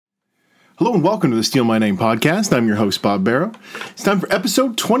Hello and welcome to the Steal My Name podcast. I'm your host, Bob Barrow. It's time for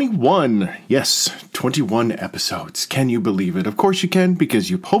episode 21. Yes, 21 episodes. Can you believe it? Of course you can, because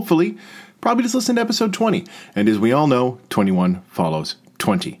you hopefully probably just listened to episode 20. And as we all know, 21 follows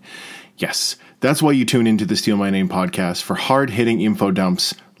 20. Yes, that's why you tune into the Steal My Name podcast for hard-hitting info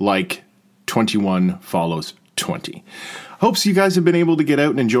dumps like 21 follows 20. Hopes you guys have been able to get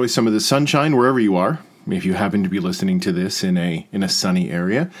out and enjoy some of the sunshine wherever you are. If you happen to be listening to this in a sunny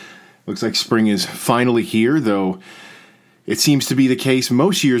area. Looks like spring is finally here, though it seems to be the case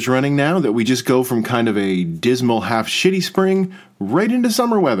most years running now that we just go from kind of a dismal, half-shitty spring right into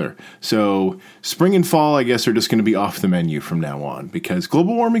summer weather. So spring and fall, I guess, are just going to be off the menu from now on because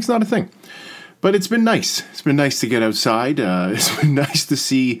global warming's not a thing. But it's been nice. It's been nice to get outside. It's been nice to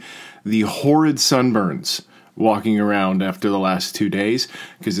see the horrid sunburns walking around after the last 2 days,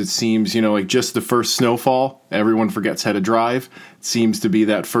 because it seems, like just the first snowfall, everyone forgets how to drive. It seems to be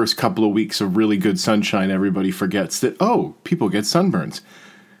that first couple of weeks of really good sunshine, everybody forgets that, people get sunburns.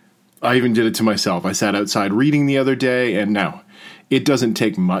 I even did it to myself. I sat outside reading the other day, and now, it doesn't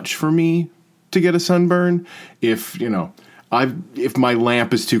take much for me to get a sunburn. If my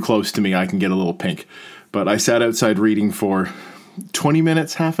lamp is too close to me, I can get a little pink. But I sat outside reading for 20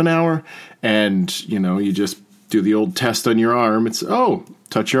 minutes, half an hour, and, you just do the old test on your arm. It's,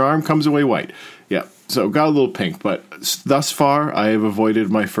 touch your arm, comes away white. Yeah, so got a little pink, but thus far, I have avoided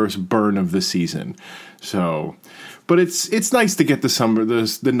my first burn of the season. So, but it's nice to get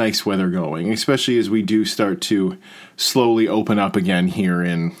the nice weather going, especially as we do start to slowly open up again here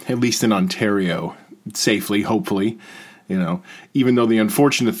at least in Ontario, safely, hopefully. Even though the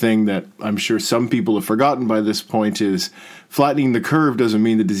unfortunate thing that I'm sure some people have forgotten by this point is flattening the curve doesn't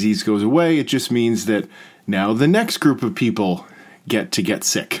mean the disease goes away. It just means that now the next group of people get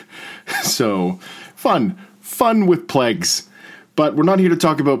sick. So fun with plagues. But we're not here to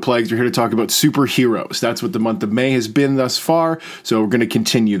talk about plagues. We're here to talk about superheroes. That's what the month of May has been thus far. So we're going to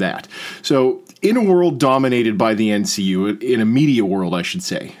continue that. So in a world dominated by the MCU, in a media world, I should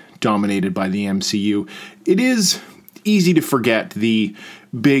say, dominated by the MCU, it is easy to forget the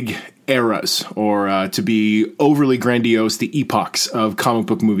big eras or to be overly grandiose, the epochs of comic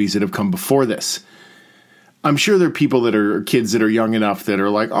book movies that have come before this. I'm sure there are people that are kids that are young enough that are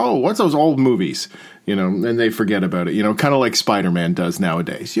like, what's those old movies? And they forget about it, kind of like Spider-Man does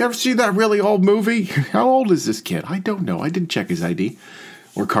nowadays. You ever see that really old movie? How old is this kid? I don't know. I didn't check his ID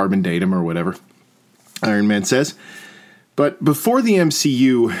or carbon date him or whatever Iron Man says. But before the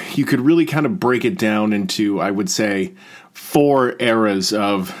MCU, you could really kind of break it down into, I would say, 4 eras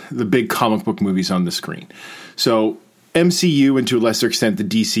of the big comic book movies on the screen. So MCU and to a lesser extent the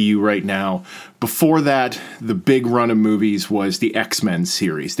DCU right now. Before that, the big run of movies was the X-Men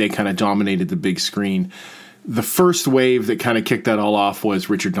series. They kind of dominated the big screen. The first wave that kind of kicked that all off was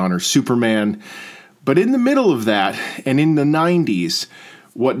Richard Donner's Superman. But in the middle of that, and in the 90s,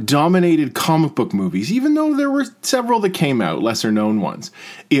 what dominated comic book movies, even though there were several that came out, lesser known ones,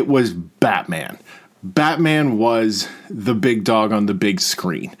 it was Batman. Batman was the big dog on the big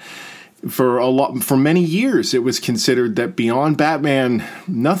screen. For many years, it was considered that beyond Batman,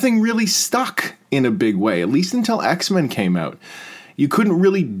 nothing really stuck in a big way, at least until X-Men came out. You couldn't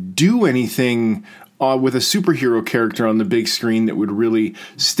really do anything with a superhero character on the big screen that would really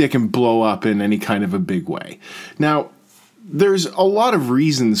stick and blow up in any kind of a big way. Now, there's a lot of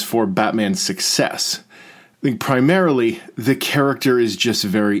reasons for Batman's success. I think primarily the character is just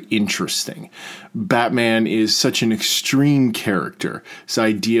very interesting. Batman is such an extreme character. This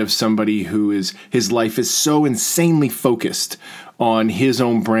idea of somebody his life is so insanely focused on his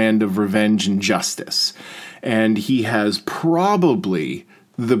own brand of revenge and justice. And he has probably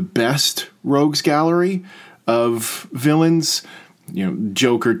the best rogues gallery of villains.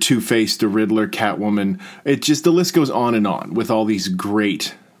 Joker, Two-Face, the Riddler, Catwoman. The list goes on and on with all these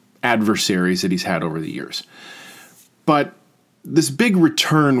great adversaries that he's had over the years. But this big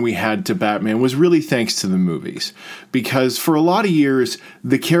return we had to Batman was really thanks to the movies. Because for a lot of years,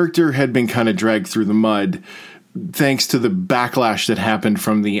 the character had been kind of dragged through the mud thanks to the backlash that happened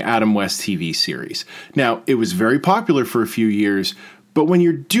from the Adam West TV series. Now, it was very popular for a few years, but when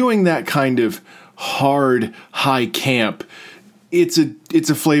you're doing that kind of hard, high camp, it's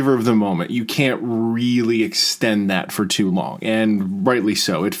a flavor of the moment. You can't really extend that for too long, and rightly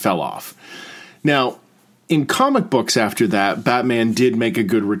so. It fell off. Now, in comic books after that, Batman did make a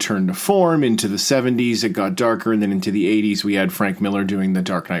good return to form. Into the 70s, it got darker, and then into the 80s, we had Frank Miller doing The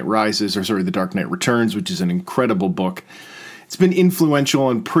Dark Knight The Dark Knight Returns, which is an incredible book. It's been influential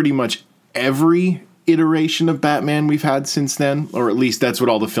on pretty much every iteration of Batman we've had since then, or at least that's what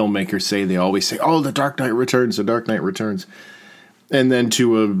all the filmmakers say. They always say, The Dark Knight Returns, The Dark Knight Returns. And then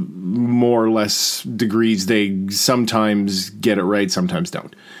to a more or less degrees, they sometimes get it right, sometimes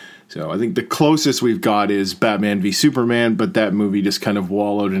don't. So I think the closest we've got is Batman v Superman, but that movie just kind of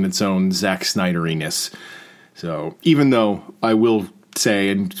wallowed in its own Zack Snyderiness. So even though I will say,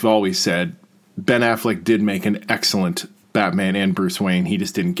 and I've always said, Ben Affleck did make an excellent Batman and Bruce Wayne, he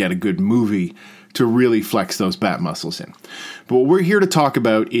just didn't get a good movie to really flex those bat muscles in. But what we're here to talk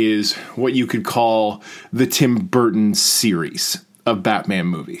about is what you could call the Tim Burton series of Batman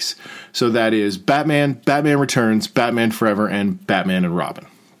movies. So that is Batman, Batman Returns, Batman Forever, and Batman and Robin.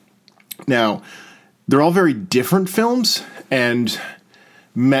 Now, they're all very different films and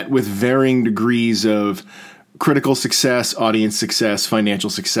met with varying degrees of critical success, audience success, financial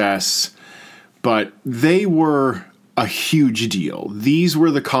success, but they were a huge deal. These were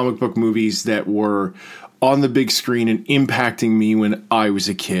the comic book movies that were on the big screen and impacting me when I was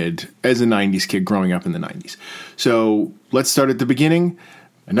a kid, as a 90s kid growing up in the 90s. So let's start at the beginning.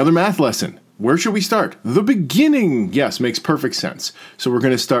 Another math lesson. Where should we start? The beginning. Yes, makes perfect sense. So we're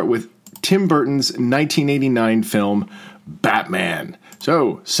going to start with Tim Burton's 1989 film, Batman.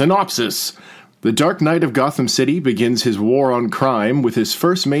 So, synopsis. The Dark Knight of Gotham City begins his war on crime with his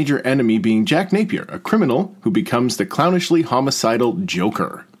first major enemy being Jack Napier, a criminal who becomes the clownishly homicidal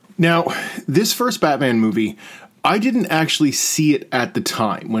Joker. Now, this first Batman movie, I didn't actually see it at the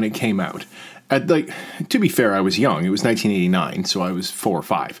time when it came out. To be fair, I was young. It was 1989, so I was 4 or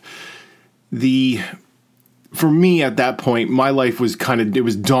 5. For me at that point, my life was it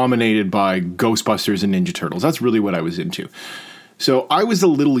was dominated by Ghostbusters and Ninja Turtles. That's really what I was into. So I was a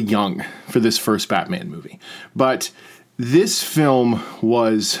little young for this first Batman movie. But this film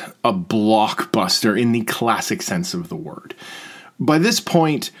was a blockbuster in the classic sense of the word. By this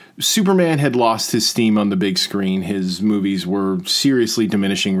point, Superman had lost his steam on the big screen. His movies were seriously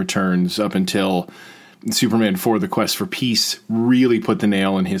diminishing returns up until Superman 4: The Quest for Peace really put the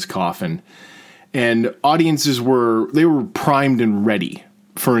nail in his coffin. And audiences were primed and ready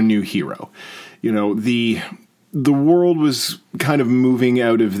for a new hero. You know, the world was kind of moving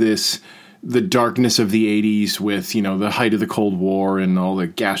out of the darkness of the 80s with, the height of the Cold War and all the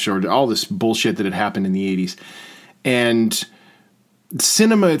gas shortage, all this bullshit that had happened in the 80s. And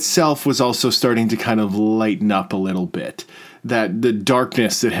cinema itself was also starting to kind of lighten up a little bit. That the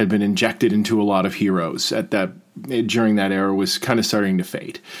darkness that had been injected into a lot of heroes during that era was kind of starting to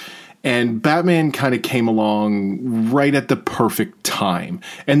fade. And Batman kind of came along right at the perfect time.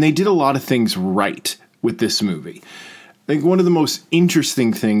 And they did a lot of things right with this movie. I think one of the most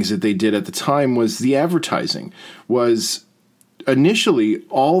interesting things that they did at the time was the advertising. Was initially,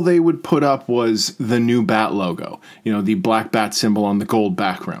 all they would put up was the new Bat logo. The black bat symbol on the gold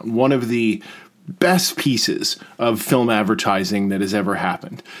background. One of the best pieces of film advertising that has ever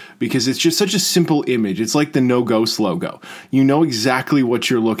happened, because it's just such a simple image. It's like the No Ghost logo. You know exactly what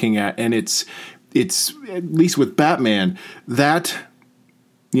you're looking at, and it's at least with Batman, that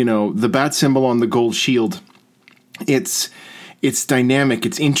the bat symbol on the gold shield, it's dynamic,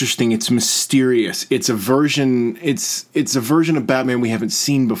 it's interesting, it's mysterious. It's a version of Batman we haven't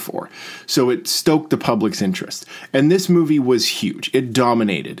seen before. So it stoked the public's interest. And this movie was huge. It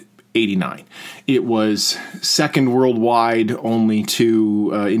dominated 89. It was second worldwide only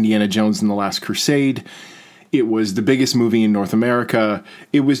to Indiana Jones and the Last Crusade. It was the biggest movie in North America.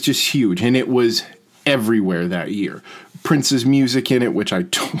 It was just huge, and it was everywhere that year. Prince's music in it, which I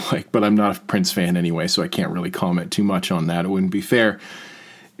don't like, but I'm not a Prince fan anyway, so I can't really comment too much on that. It wouldn't be fair.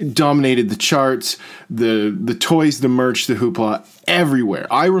 It dominated the charts, the toys, the merch, the hoopla, everywhere.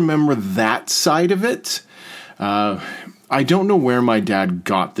 I remember that side of it. I don't know where my dad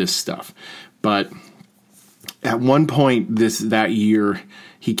got this stuff, but at one point that year,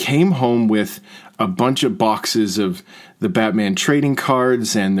 he came home with a bunch of boxes of the Batman trading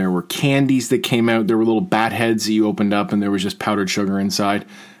cards, and there were candies that came out. There were little bat heads that you opened up, and there was just powdered sugar inside,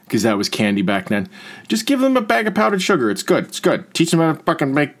 because that was candy back then. Just give them a bag of powdered sugar. It's good. It's good. Teach them how to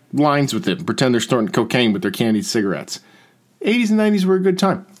fucking make lines with it and pretend they're snorting cocaine with their candied cigarettes. 80s and 90s were a good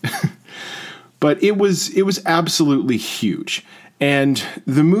time. But it was absolutely huge. And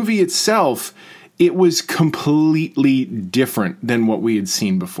the movie itself, it was completely different than what we had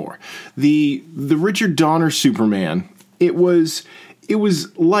seen before. The Richard Donner Superman, it was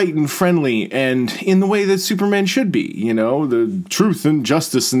light and friendly and in the way that Superman should be, the truth and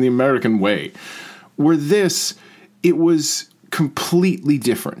justice in the American way. Where this, it was completely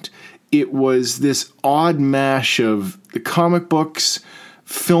different. It was this odd mash of the comic books,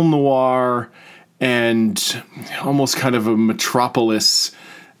 film noir, and almost kind of a metropolis,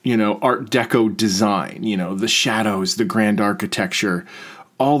 Art Deco design, the shadows, the grand architecture,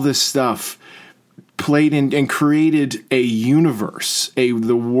 all this stuff played in and created a universe,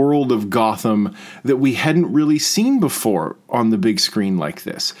 the world of Gotham that we hadn't really seen before on the big screen like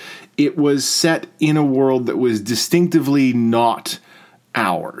this. It was set in a world that was distinctively not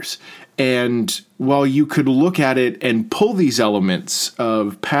ours. And while you could look at it and pull these elements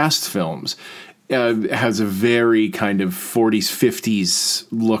of past films, it has a very kind of 40s, 50s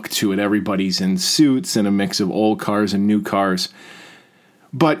look to it. Everybody's in suits and a mix of old cars and new cars.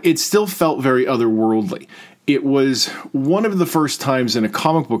 But it still felt very otherworldly. It was one of the first times in a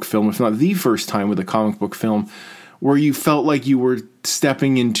comic book film, if not the first time with a comic book film, where you felt like you were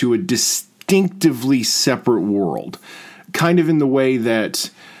stepping into a distinctively separate world. Kind of in the way that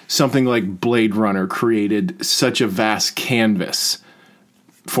something like Blade Runner created such a vast canvas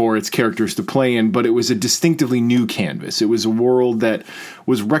for its characters to play in, but it was a distinctively new canvas. It was a world that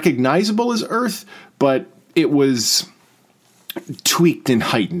was recognizable as Earth, but it was tweaked and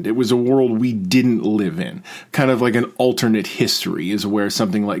heightened. It was a world we didn't live in. Kind of like an alternate history is where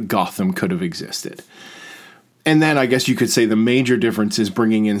something like Gotham could have existed. And then I guess you could say the major difference is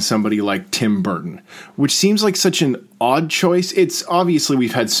bringing in somebody like Tim Burton, which seems like such an odd choice. It's obviously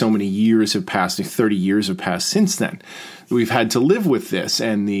we've had so many years have passed, 30 years have passed since then. We've had to live with this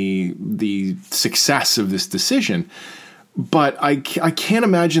and the success of this decision. But I can't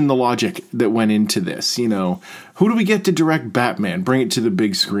imagine the logic that went into this. You know, who do we get to direct Batman? Bring it to the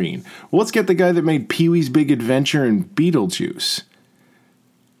big screen. Well, let's get the guy that made Pee-wee's Big Adventure and Beetlejuice.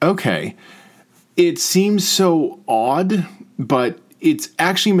 Okay. It seems so odd, but it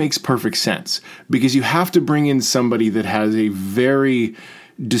actually makes perfect sense because you have to bring in somebody that has a very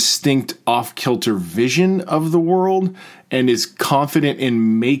distinct off-kilter vision of the world and is confident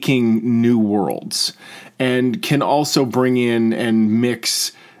in making new worlds and can also bring in and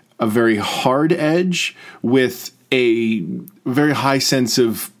mix a very hard edge with a very high sense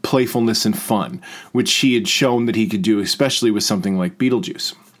of playfulness and fun, which he had shown that he could do, especially with something like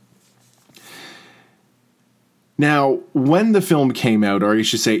Beetlejuice. Now, when the film came out, or I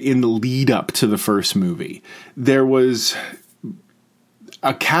should say in the lead up to the first movie, there was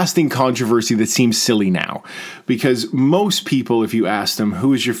a casting controversy that seems silly now, because most people, if you ask them,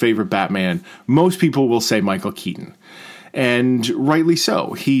 who is your favorite Batman, most people will say Michael Keaton. And rightly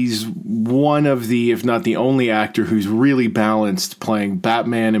so. He's one of the, if not the only actor who's really balanced playing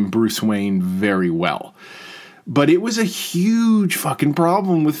Batman and Bruce Wayne very well. But it was a huge fucking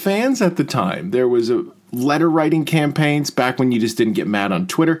problem with fans at the time. There was a letter writing campaigns back when you just didn't get mad on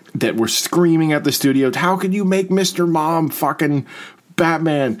Twitter that were screaming at the studio, how can you make Mr. Mom fucking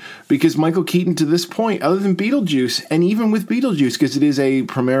Batman? Because Michael Keaton, to this point, other than Beetlejuice, and even with Beetlejuice, because it is a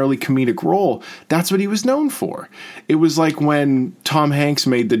primarily comedic role, that's what he was known for. It was like when Tom Hanks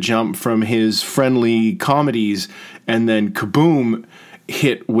made the jump from his friendly comedies and then kaboom,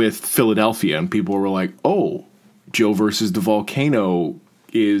 hit with Philadelphia, and people were like, oh, Joe versus the Volcano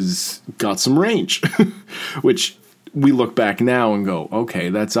is got some range, which we look back now and go, okay,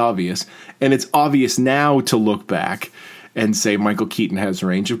 that's obvious. And it's obvious now to look back and say Michael Keaton has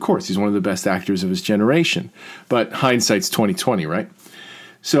range. Of course, he's one of the best actors of his generation, but hindsight's 20/20, right?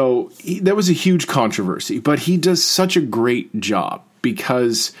 So there was a huge controversy, but he does such a great job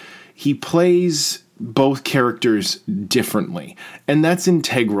because he plays both characters differently. And that's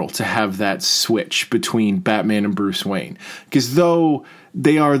integral to have that switch between Batman and Bruce Wayne. Because though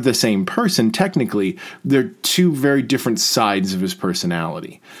they are the same person, technically, they're two very different sides of his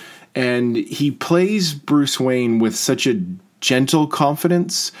personality. And he plays Bruce Wayne with such a gentle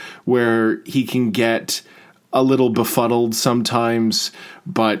confidence where he can get a little befuddled sometimes,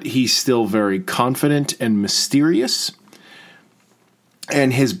 but he's still very confident and mysterious.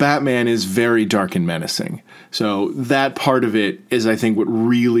 And his Batman is very dark and menacing. So that part of it is, I think, what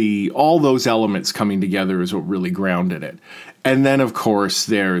really, all those elements coming together is what really grounded it. And then, of course,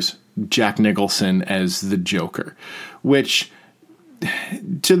 there's Jack Nicholson as the Joker, which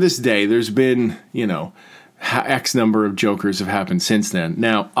to this day, there's been, X number of Jokers have happened since then.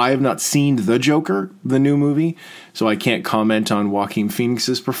 Now, I have not seen The Joker, the new movie, so I can't comment on Joaquin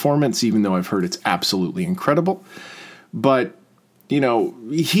Phoenix's performance, even though I've heard it's absolutely incredible. But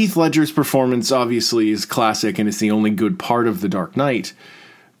Heath Ledger's performance obviously is classic and it's the only good part of The Dark Knight.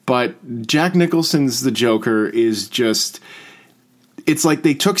 But Jack Nicholson's The Joker is just, it's like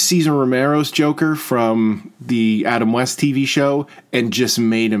they took Cesar Romero's Joker from the Adam West TV show and just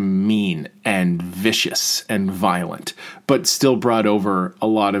made him mean and vicious and violent, but still brought over a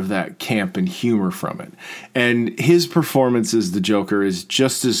lot of that camp and humor from it. And his performance as the Joker is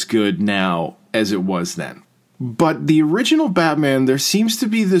just as good now as it was then. But the original Batman, there seems to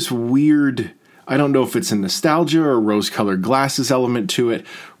be this weird I don't know if it's a nostalgia or rose-colored glasses element to it,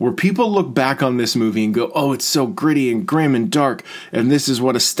 where people look back on this movie and go, oh, it's so gritty and grim and dark, and this is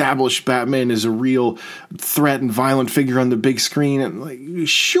what established Batman as a real threat and violent figure on the big screen. And like,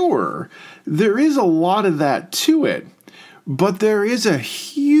 sure, there is a lot of that to it, but there is a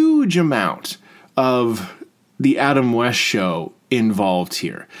huge amount of the Adam West show involved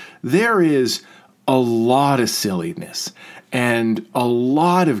here. There is a lot of silliness and a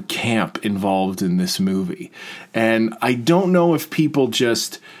lot of camp involved in this movie. And I don't know if people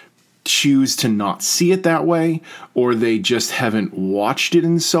just choose to not see it that way, or they just haven't watched it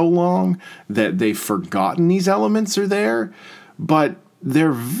in so long that they've forgotten these elements are there. But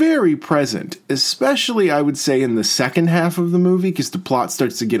they're very present, especially, I would say, in the second half of the movie, because the plot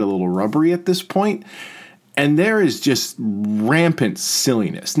starts to get a little rubbery at this point. And there is just rampant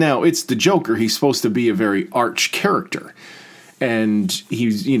silliness. Now, it's the Joker. He's supposed to be a very arch character. And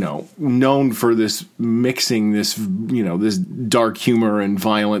he's, known for this mixing this, this dark humor and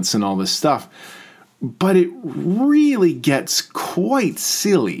violence and all this stuff. But it really gets quite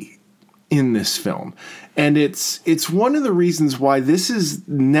silly in this film. And it's one of the reasons why this has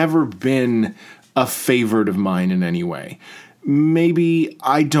never been a favorite of mine in any way. Maybe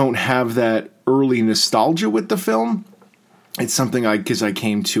I don't have that early nostalgia with the film. It's something because I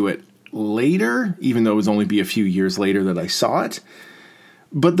came to it later, even though it was only be a few years later that I saw it.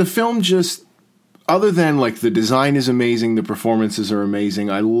 But the film just, other than like the design is amazing, the performances are amazing.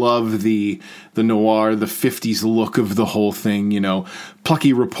 I love the noir, the 50s look of the whole thing,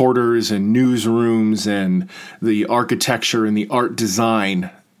 plucky reporters and newsrooms and the architecture and the art design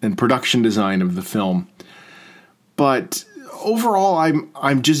and production design of the film. But overall,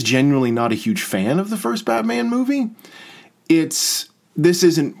 I'm just genuinely not a huge fan of the first Batman movie. This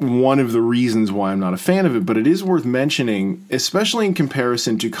isn't one of the reasons why I'm not a fan of it, but it is worth mentioning, especially in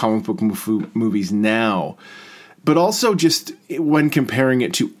comparison to comic book movies now, but also just when comparing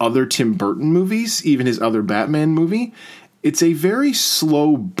it to other Tim Burton movies, even his other Batman movie. It's a very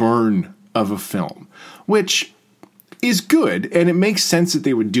slow burn of a film, which is good, and it makes sense that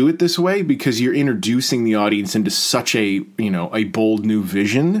they would do it this way because you're introducing the audience into such a bold new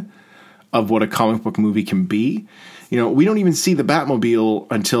vision of what a comic book movie can be. We don't even see the Batmobile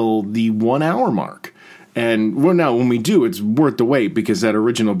until the 1 hour mark. And now when we do, it's worth the wait because that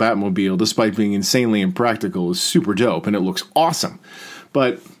original Batmobile, despite being insanely impractical, is super dope and it looks awesome.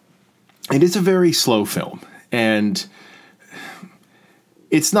 But it is a very slow film. And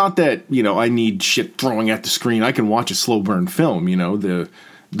it's not that, I need shit throwing at the screen. I can watch a slow burn film.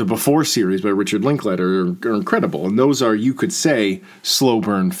 The Before series by Richard Linklater are incredible. And those are, you could say, slow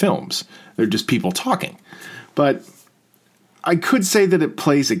burn films. They're just people talking. But I could say that it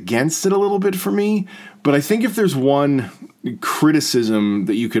plays against it a little bit for me, but I think if there's one criticism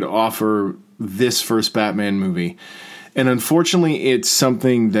that you could offer this first Batman movie, and unfortunately it's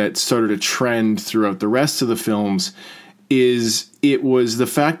something that started a trend throughout the rest of the films, is it was the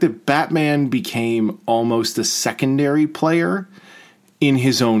fact that Batman became almost a secondary player in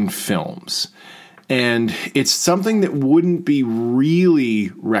his own films. And it's something that wouldn't be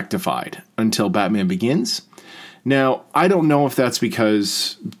really rectified until Batman Begins. Now, I don't know if that's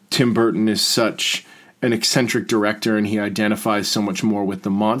because Tim Burton is such an eccentric director and he identifies so much more with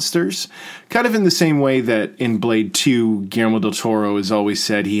the monsters. Kind of in the same way that in Blade 2, Guillermo del Toro has always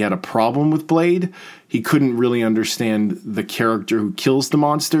said he had a problem with Blade. He couldn't really understand the character who kills the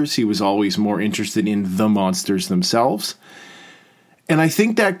monsters. He was always more interested in the monsters themselves. And I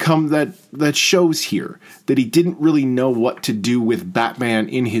think that shows here that he didn't really know what to do with Batman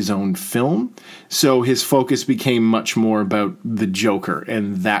in his own film. So his focus became much more about the Joker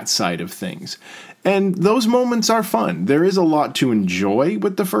and that side of things. And those moments are fun. There is a lot to enjoy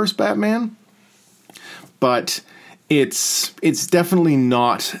with the first Batman. But it's definitely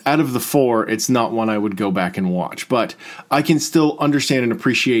not, out of the four, it's not one I would go back and watch. But I can still understand and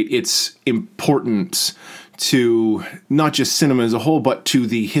appreciate its importance to not just cinema as a whole, but to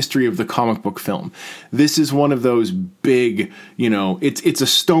the history of the comic book film. This is one of those big, it's a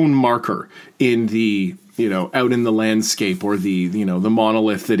stone marker in the, out in the landscape, or the, the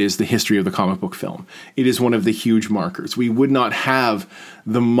monolith that is the history of the comic book film. It is one of the huge markers. We would not have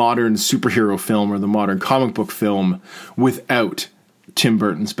the modern superhero film or the modern comic book film without Tim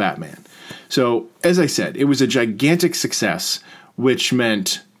Burton's Batman. So, as I said, it was a gigantic success, which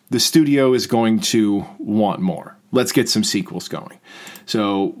meant the studio is going to want more. Let's get some sequels going.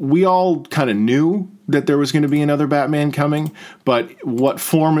 So we all kind of knew that there was going to be another Batman coming, but what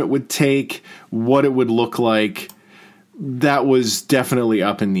form it would take, what it would look like, that was definitely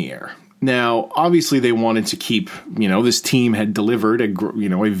up in the air. Now, obviously, they wanted to keep, this team had delivered a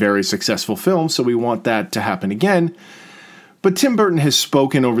very successful film, so we want that to happen again. But Tim Burton has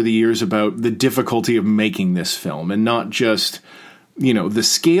spoken over the years about the difficulty of making this film, and not just, the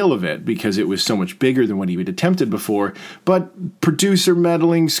scale of it, because it was so much bigger than what he had attempted before, but producer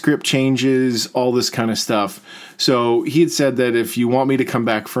meddling, script changes, all this kind of stuff. So he had said that if you want me to come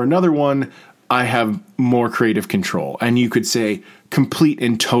back for another one, I have more creative control, and you could say complete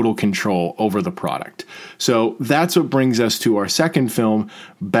and total control over the product. So that's what brings us to our second film,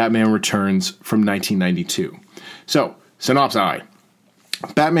 Batman Returns from 1992. So, synopsis.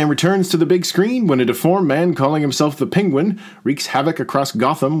 Batman returns to the big screen when a deformed man calling himself the Penguin wreaks havoc across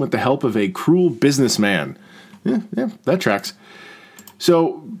Gotham with the help of a cruel businessman. Yeah, that tracks.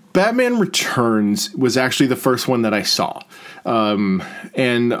 So, Batman Returns was actually the first one that I saw.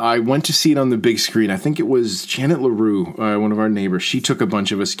 And I went to see it on the big screen. I think it was Janet LaRue, one of our neighbors. She took a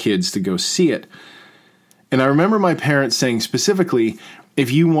bunch of us kids to go see it. And I remember my parents saying specifically, if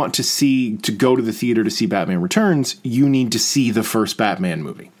you want to go to the theater to see Batman Returns, you need to see the first Batman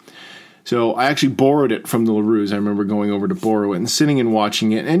movie. So I actually borrowed it from the LaRues. I remember going over to borrow it and sitting and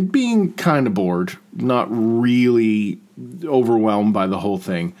watching it and being kind of bored, not really overwhelmed by the whole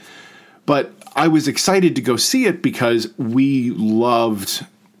thing. But I was excited to go see it because we loved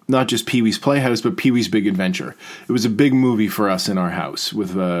not just Pee-wee's Playhouse, but Pee-wee's Big Adventure. It was a big movie for us in our house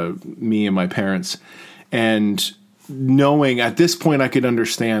with me and my parents. And knowing at this point I could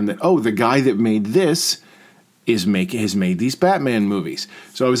understand that, the guy that made this has made these Batman movies.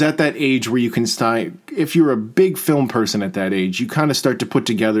 So I was at that age where you can start, if you're a big film person at that age, you kind of start to put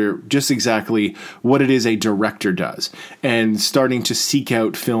together just exactly what it is a director does and starting to seek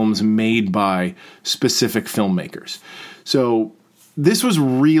out films made by specific filmmakers. So this was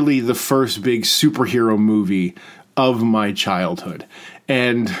really the first big superhero movie of my childhood.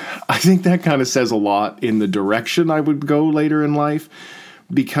 And I think that kind of says a lot in the direction I would go later in life,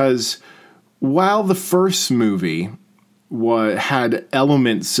 because while the first movie had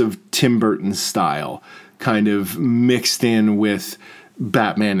elements of Tim Burton's style kind of mixed in with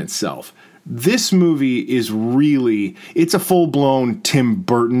Batman itself, this movie is it's a full-blown Tim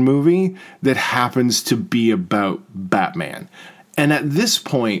Burton movie that happens to be about Batman. And at this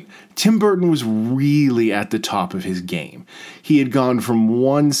point, Tim Burton was really at the top of his game. He had gone from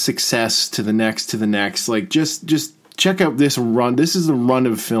one success to the next. Like, just check out this run. This is the run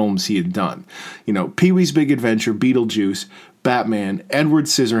of films he had done. Pee-wee's Big Adventure, Beetlejuice, Batman, Edward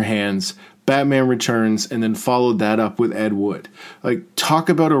Scissorhands, Batman Returns, and then followed that up with Ed Wood. Like, talk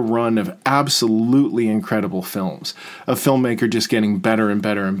about a run of absolutely incredible films. A filmmaker just getting better and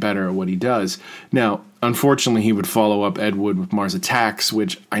better and better at what he does. Now, unfortunately, he would follow up Ed Wood with Mars Attacks,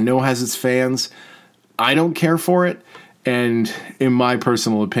 which I know has its fans. I don't care for it. And in my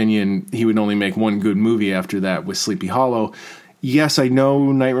personal opinion, he would only make one good movie after that with Sleepy Hollow. Yes, I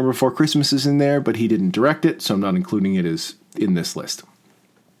know Nightmare Before Christmas is in there, but he didn't direct it, so I'm not including it in this list.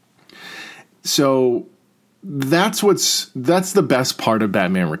 So that's the best part of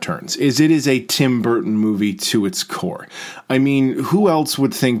Batman Returns, is it is a Tim Burton movie to its core. I mean, who else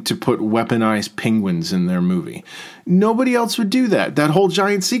would think to put weaponized penguins in their movie? Nobody else would do that. That whole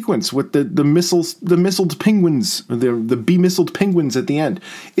giant sequence with the missiled penguins, the be-missiled penguins at the end.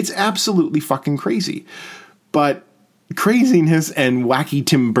 It's absolutely fucking crazy. But craziness and wacky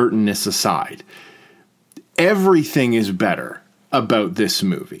Tim Burtonness aside, everything is better about this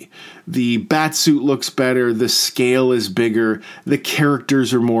movie. The Batsuit looks better, the scale is bigger, the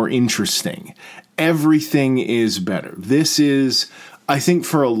characters are more interesting. Everything is better. This is, I think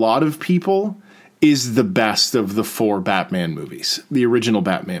for a lot of people, is the best of the four Batman movies, the original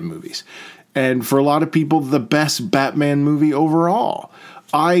Batman movies. And for a lot of people, the best Batman movie overall.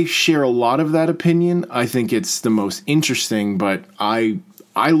 I share a lot of that opinion. I think it's the most interesting, but I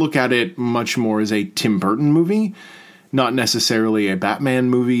look at it much more as a Tim Burton movie, not necessarily a Batman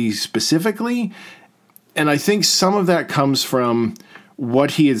movie specifically. And I think some of that comes from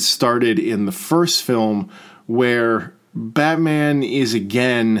what he had started in the first film, where Batman is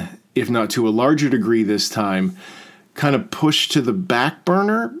again, if not to a larger degree this time, kind of pushed to the back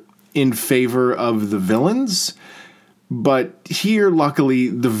burner in favor of the villains. But here, luckily,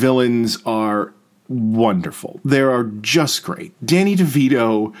 the villains are wonderful. They are just great. Danny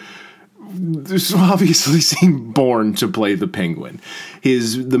DeVito obviously seemed born to play the Penguin.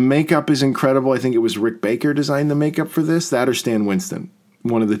 The makeup is incredible. I think it was Rick Baker designed the makeup for this, that or Stan Winston,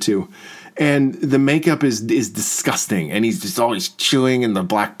 one of the two. And the makeup is disgusting, and he's just always chewing and the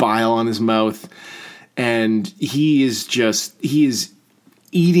black bile on his mouth. And he is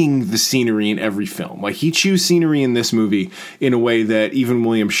eating the scenery in every film. Like, he chews scenery in this movie in a way that even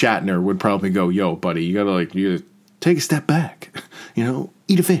William Shatner would probably go, yo, buddy, you gotta take a step back,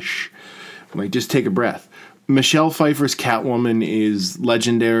 eat a fish, like, just take a breath. Michelle Pfeiffer's Catwoman is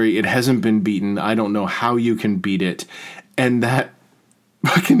legendary. It hasn't been beaten. I don't know how you can beat it. And that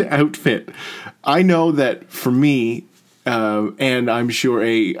fucking outfit, I know that for me, and I'm sure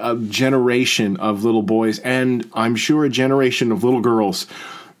a generation of little boys, and I'm sure a generation of little girls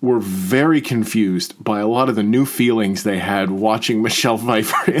were very confused by a lot of the new feelings they had watching Michelle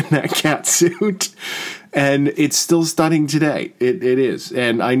Pfeiffer in that cat suit. And it's still stunning today. It is.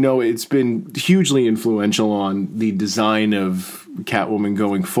 And I know it's been hugely influential on the design of Catwoman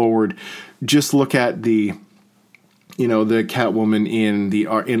going forward. Just look at the Catwoman in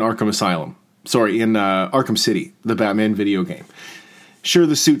Arkham Asylum. Sorry, in Arkham City, the Batman video game. Sure,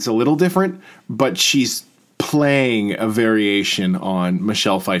 the suit's a little different, but she's playing a variation on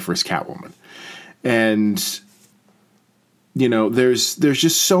Michelle Pfeiffer's Catwoman. And, there's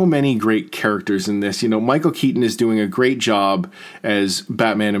just so many great characters in this. Michael Keaton is doing a great job as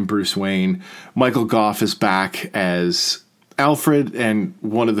Batman and Bruce Wayne. Michael Gough is back as Alfred, and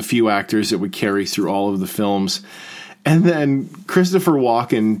one of the few actors that would carry through all of the films. And then Christopher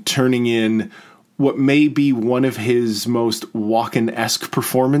Walken turning in what may be one of his most Walken-esque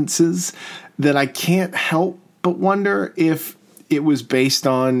performances that I can't help but wonder if it was based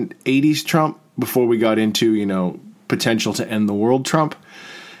on 80s Trump before we got into, potential to end the world Trump.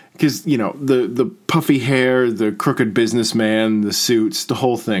 Because, the puffy hair, the crooked businessman, the suits, the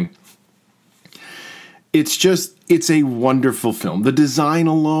whole thing. It's a wonderful film. The design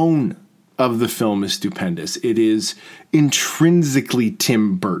alone of the film is stupendous. It is intrinsically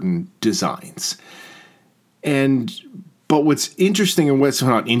Tim Burton designs. But what's interesting, and what's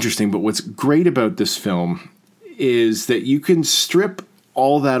not interesting, but what's great about this film is that you can strip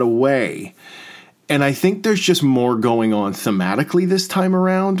all that away. And I think there's just more going on thematically this time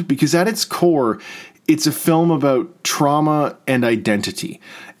around, because at its core, it's a film about trauma and identity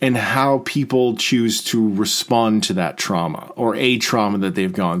and how people choose to respond to that trauma or a trauma that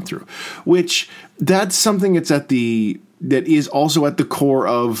they've gone through, which that's something that is also at the core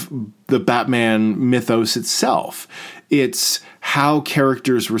of the Batman mythos itself. It's how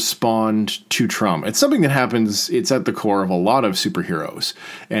characters respond to trauma. It's something that happens, it's at the core of a lot of superheroes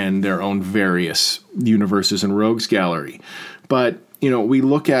and their own various universes and rogues gallery. But, we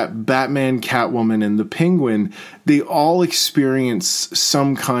look at Batman, Catwoman, and the Penguin, they all experience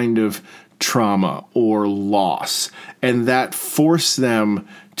some kind of trauma or loss, and that forced them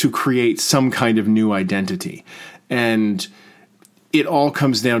to create some kind of new identity. And it all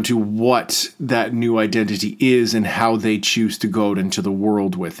comes down to what that new identity is and how they choose to go out into the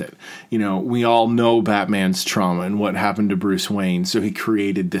world with it. We all know Batman's trauma and what happened to Bruce Wayne, so he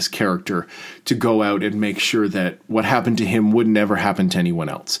created this character to go out and make sure that what happened to him would never happen to anyone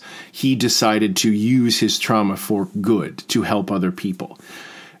else. He decided to use his trauma for good, to help other people.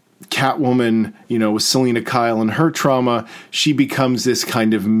 Catwoman, with Selena Kyle and her trauma, she becomes this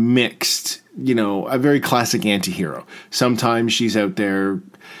kind of mixed, a very classic anti-hero. Sometimes she's out there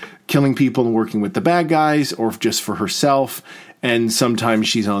killing people and working with the bad guys or just for herself. And sometimes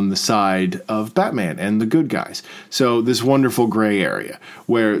she's on the side of Batman and the good guys. So this wonderful gray area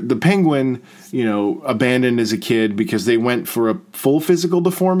where the Penguin, abandoned as a kid because they went for a full physical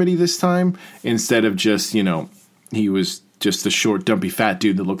deformity this time instead of just, he was just the short, dumpy, fat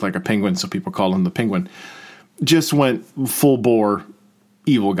dude that looked like a penguin, so people call him the Penguin. Just went full bore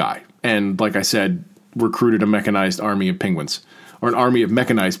evil guy. And like I said, recruited a mechanized army of penguins, or an army of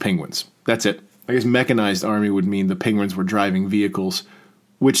mechanized penguins. That's it. I guess mechanized army would mean the penguins were driving vehicles,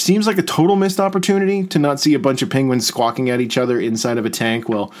 which seems like a total missed opportunity to not see a bunch of penguins squawking at each other inside of a tank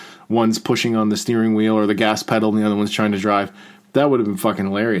while one's pushing on the steering wheel or the gas pedal and the other one's trying to drive. That would have been fucking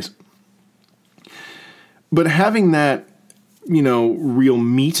hilarious. But having that, real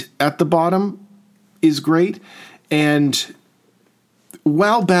meat at the bottom is great. And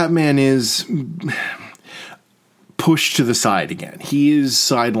while Batman is pushed to the side again, he is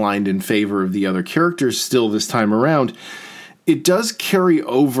sidelined in favor of the other characters still this time around, it does carry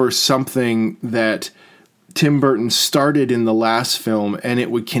over something that Tim Burton started in the last film, and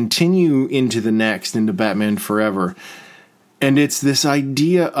it would continue into the next, into Batman Forever. And it's this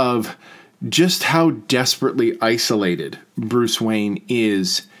idea of just how desperately isolated Bruce Wayne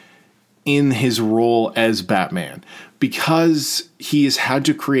is in his role as Batman, because he has had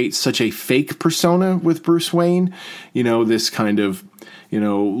to create such a fake persona with Bruce Wayne, this kind of,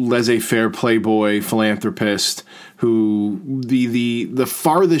 laissez-faire playboy philanthropist who the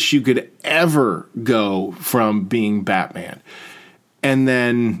farthest you could ever go from being Batman. and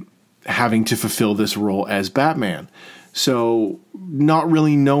then having to fulfill this role as Batman. So not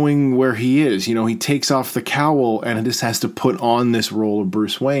really knowing where he is, he takes off the cowl and just has to put on this role of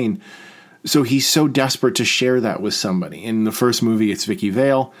Bruce Wayne. So he's so desperate to share that with somebody. In the first movie, it's Vicky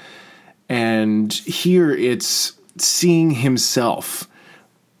Vale. And here it's seeing himself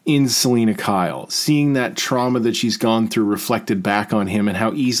in Selina Kyle, seeing that trauma that she's gone through reflected back on him and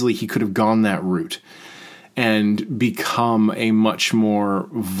how easily he could have gone that route and become a much more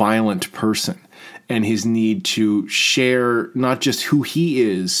violent person, and his need to share not just who he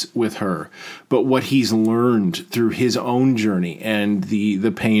is with her, but what he's learned through his own journey and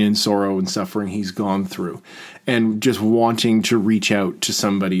the pain and sorrow and suffering he's gone through, and just wanting to reach out to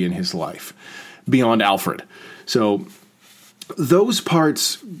somebody in his life beyond Alfred. So those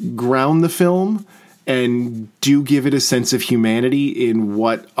parts ground the film and do give it a sense of humanity in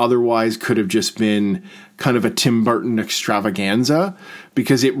what otherwise could have just been kind of a Tim Burton extravaganza,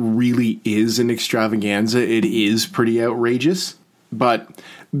 because it really is an extravaganza. It is pretty outrageous, but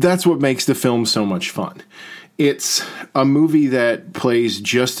that's what makes the film so much fun. It's a movie that plays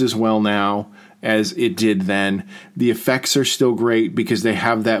just as well now as it did then. The effects are still great because they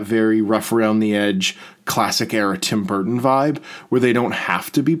have that very rough around the edge, classic era Tim Burton vibe where they don't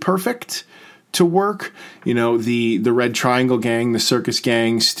have to be perfect to work. The Red Triangle Gang, the circus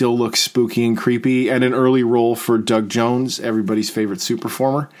gang, still looks spooky and creepy, and an early role for Doug Jones, everybody's favorite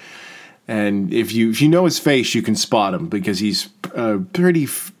Superformer. And if you know his face, you can spot him because he's pretty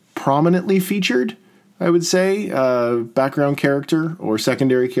prominently featured, I would say, background character or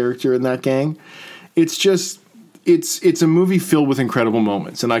secondary character in that gang. It's just, it's a movie filled with incredible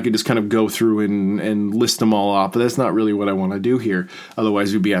moments, and I could just kind of go through and list them all off, but that's not really what I want to do here.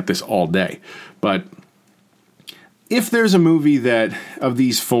 Otherwise, we'd be at this all day. But if there's a movie that of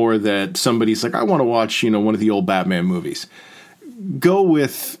these four that somebody's like, I want to watch, one of the old Batman movies, go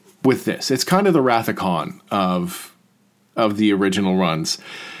with this. It's kind of the Wrath of Khan of the original runs.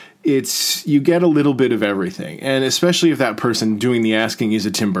 You get a little bit of everything, and especially if that person doing the asking is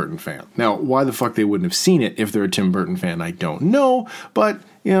a Tim Burton fan. Now, why the fuck they wouldn't have seen it if they're a Tim Burton fan, I don't know, but,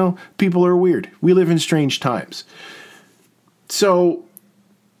 people are weird. We live in strange times. So,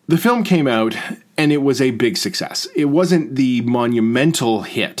 the film came out, and it was a big success. It wasn't the monumental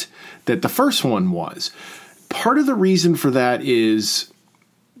hit that the first one was. Part of the reason for that is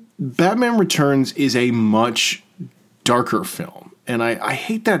Batman Returns is a much darker film. And I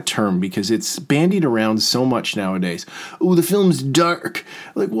hate that term because it's bandied around so much nowadays. Oh, the film's dark.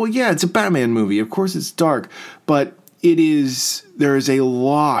 Like, well, yeah, it's a Batman movie. Of course it's dark. But there is a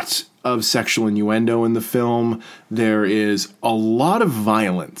lot of sexual innuendo in the film. There is a lot of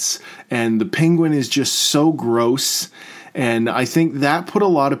violence. And the Penguin is just so gross. And I think that put a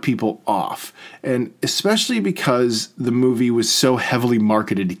lot of people off. And especially because the movie was so heavily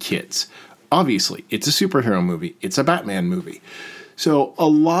marketed to kids. Obviously, it's a superhero movie. It's a Batman movie. So a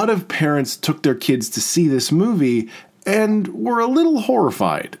lot of parents took their kids to see this movie and were a little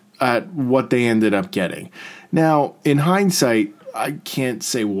horrified at what they ended up getting. Now, in hindsight, I can't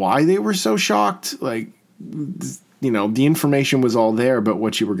say why they were so shocked. Like, the information was all there about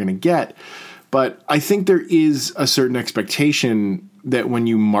what you were going to get. But I think there is a certain expectation that when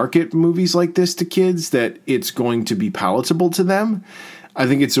you market movies like this to kids, that it's going to be palatable to them. I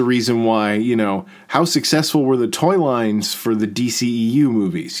think it's a reason why, how successful were the toy lines for the DCEU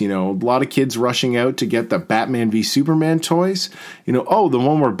movies? A lot of kids rushing out to get the Batman v Superman toys. The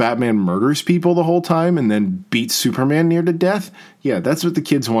one where Batman murders people the whole time and then beats Superman near to death. Yeah, that's what the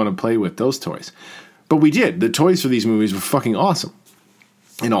kids want to play with, those toys. But we did. The toys for these movies were fucking awesome.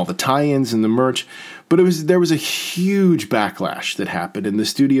 And all the tie-ins and the merch. But there was a huge backlash that happened, and the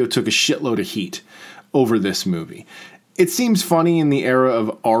studio took a shitload of heat over this movie. It seems funny in the era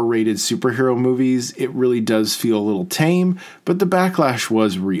of R-rated superhero movies. It really does feel a little tame, but the backlash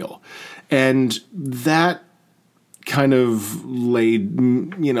was real. And that kind of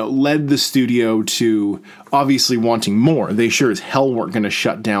led the studio to obviously wanting more. They sure as hell weren't going to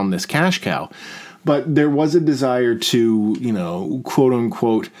shut down this cash cow. But there was a desire to, quote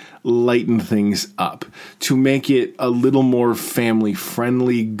unquote, lighten things up, to make it a little more family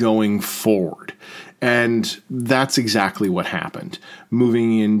friendly going forward. And that's exactly what happened,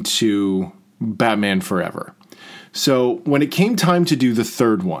 moving into Batman Forever. So when it came time to do the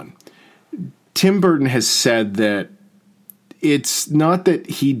third one, Tim Burton has said that it's not that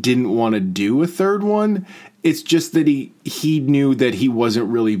he didn't want to do a third one. It's just that he knew that he wasn't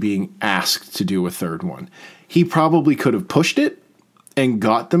really being asked to do a third one. He probably could have pushed it and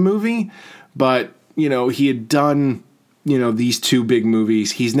got the movie, but, he had done, these two big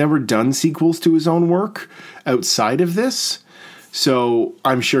movies. He's never done sequels to his own work outside of this. So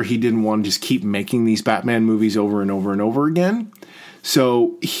I'm sure he didn't want to just keep making these Batman movies over and over and over again.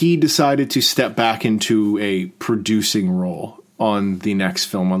 So he decided to step back into a producing role on the next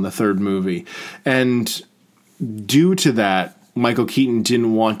film, on the third movie. And due to that, Michael Keaton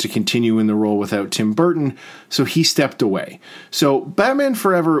didn't want to continue in the role without Tim Burton, so he stepped away. So Batman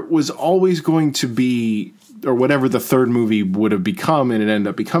Forever was always going to be, or whatever the third movie would have become, and it ended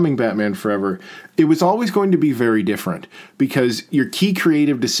up becoming Batman Forever, it was always going to be very different because your key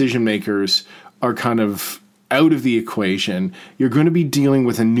creative decision makers are kind of out of the equation. You're going to be dealing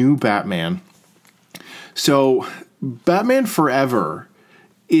with a new Batman. So Batman Forever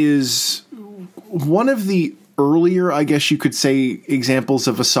is one of the earlier, I guess you could say, examples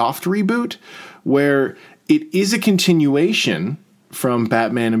of a soft reboot, where it is a continuation from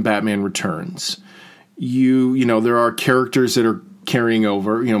Batman and Batman Returns. You know, there are characters that are carrying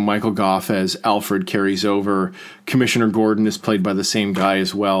over. You know, Michael Gough as Alfred carries over. Commissioner Gordon is played by the same guy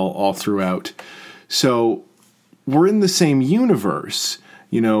as well all throughout. So we're in the same universe.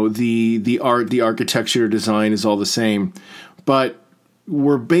 You know, the art, the architecture, design is all the same, but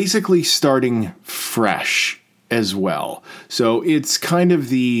we're basically starting fresh as well. So it's kind of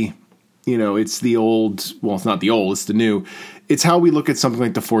the, you know, it's the old, well, it's not the old, it's the new. It's how we look at something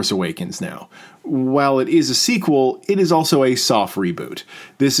like The Force Awakens now. While it is a sequel, it is also a soft reboot.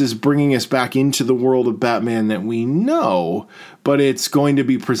 This is bringing us back into the world of Batman that we know, but it's going to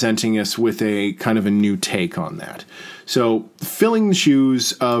be presenting us with a kind of a new take on that. So filling the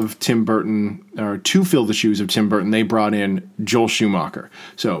shoes of Tim Burton, or to fill the shoes of Tim Burton, they brought in Joel Schumacher.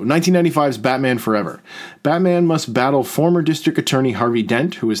 So 1995's Batman Forever. Batman must battle former District Attorney Harvey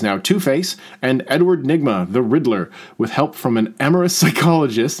Dent, who is now Two-Face, and Edward Nygma, the Riddler, with help from an amorous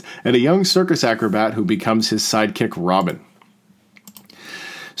psychologist and a young circus acrobat who becomes his sidekick Robin.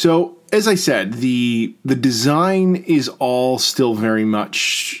 So, as I said, the design is all still very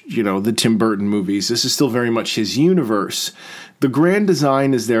much, you know, the Tim Burton movies. This is still very much his universe. The grand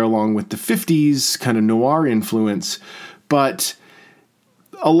design is there along with the 50s kind of noir influence, but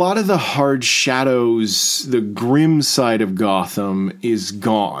a lot of the hard shadows, the grim side of Gotham is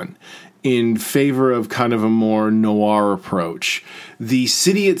gone in favor of kind of a more noir approach. The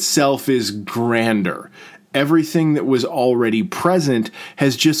city itself is grander. Everything that was already present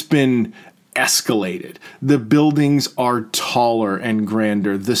has just been escalated. The buildings are taller and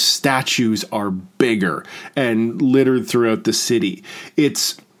grander. The statues are bigger and littered throughout the city.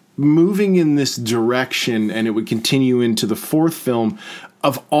 It's moving in this direction, and it would continue into the fourth film,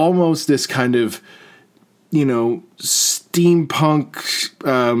 of almost this kind of, you know, steampunk,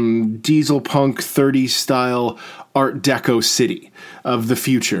 diesel punk 30s style Art Deco city of the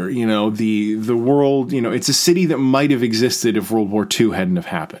future. You know, the world, you know, it's a city that might have existed if World War II hadn't have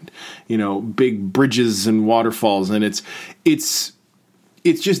happened. You know, big bridges and waterfalls, and it's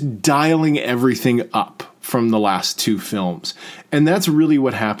just dialing everything up from the last two films. And that's really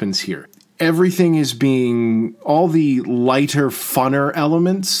what happens here. Everything is being, all the lighter, funner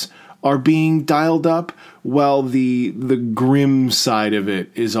elements are being dialed up, while the grim side of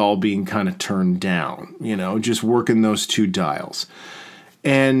it is all being kind of turned down, you know, just working those two dials.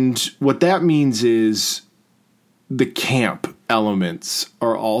 And what that means is the camp elements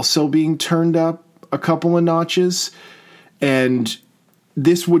are also being turned up a couple of notches, and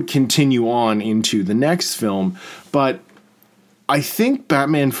this would continue on into the next film. But I think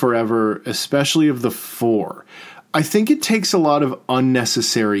Batman Forever, especially of the four, I think it takes a lot of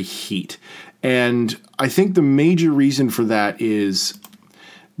unnecessary heat. And I think the major reason for that is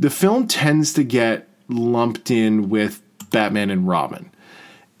the film tends to get lumped in with Batman and Robin.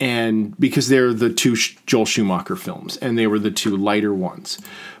 And because they're the two Joel Schumacher films, and they were the two lighter ones.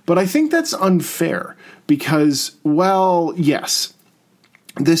 But I think that's unfair because, well, yes,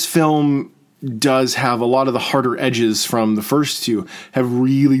 this film does have a lot of the harder edges from the first two have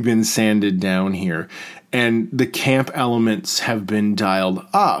really been sanded down here. And the camp elements have been dialed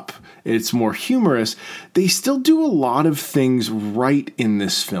up. It's more humorous. They still do a lot of things right in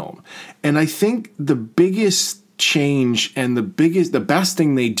this film. And I think the biggest change and the best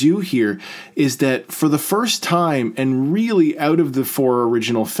thing they do here is that for the first time, and really out of the four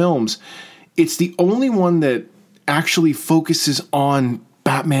original films, it's the only one that actually focuses on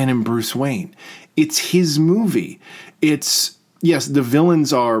Batman and Bruce Wayne. It's his movie. It's, yes, the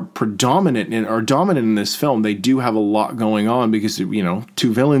villains are predominant and are dominant in this film. They do have a lot going on because, you know,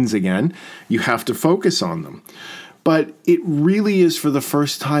 two villains again, you have to focus on them. But it really is, for the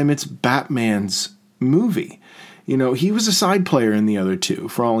first time, it's Batman's movie. You know, he was a side player in the other two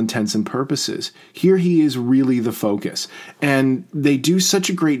for all intents and purposes. Here he is really the focus. And they do such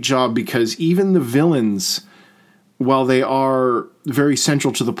a great job because even the villains, while they are very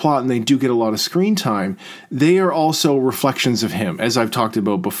central to the plot and they do get a lot of screen time, they are also reflections of him. As I've talked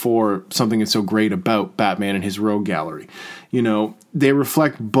about before, something that's so great about Batman and his rogue gallery. You know, they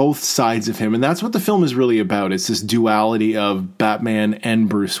reflect both sides of him, and that's what the film is really about. It's this duality of Batman and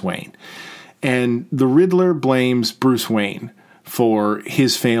Bruce Wayne. And the Riddler blames Bruce Wayne for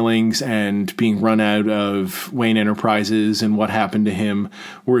his failings and being run out of Wayne Enterprises and what happened to him,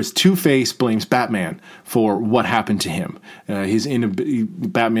 whereas Two-Face blames Batman for what happened to him,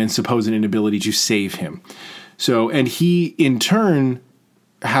 Batman's supposed inability to save him. So, and he, in turn,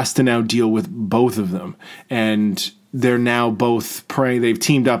 has to now deal with both of them. And they're now both preying, they've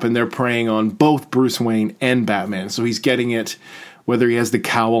teamed up and they're preying on both Bruce Wayne and Batman. So he's getting it whether he has the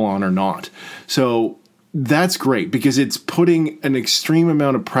cowl on or not. So that's great because it's putting an extreme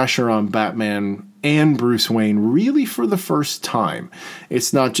amount of pressure on Batman and Bruce Wayne really for the first time.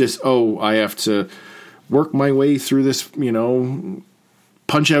 It's not just, oh, I have to work my way through this, you know,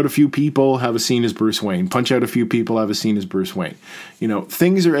 punch out a few people, have a scene as Bruce Wayne. Punch out a few people, have a scene as Bruce Wayne. You know,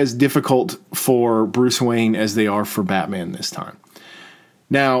 things are as difficult for Bruce Wayne as they are for Batman this time.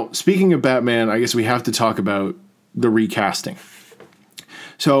 Now, speaking of Batman, I guess we have to talk about the recasting.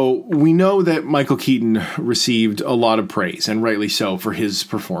 So we know that Michael Keaton received a lot of praise, and rightly so, for his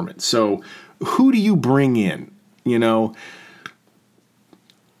performance. So who do you bring in? You know,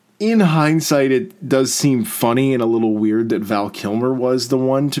 in hindsight, it does seem funny and a little weird that Val Kilmer was the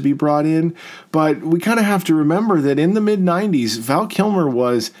one to be brought in. But we kind of have to remember that in the mid-90s, Val Kilmer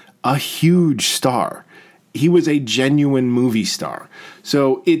was a huge star. He was a genuine movie star.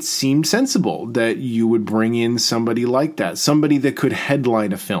 So it seemed sensible that you would bring in somebody like that, somebody that could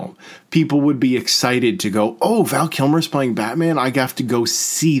headline a film. People would be excited to go, oh, Val Kilmer's playing Batman? I have to go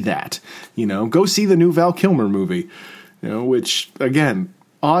see that. You know, go see the new Val Kilmer movie. You know, which, again,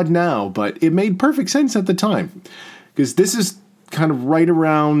 odd now, but it made perfect sense at the time. Because this is kind of right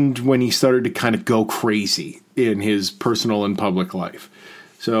around when he started to kind of go crazy in his personal and public life.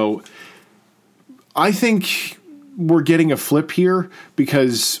 So I think we're getting a flip here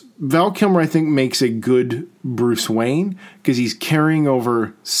because Val Kilmer, I think, makes a good Bruce Wayne because he's carrying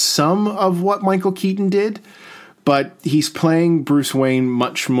over some of what Michael Keaton did, but he's playing Bruce Wayne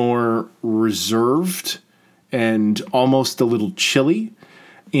much more reserved and almost a little chilly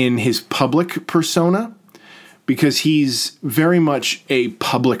in his public persona because he's very much a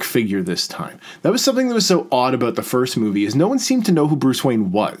public figure this time. That was something that was so odd about the first movie is no one seemed to know who Bruce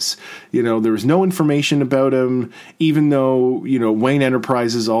Wayne was. You know, there was no information about him, even though, you know, Wayne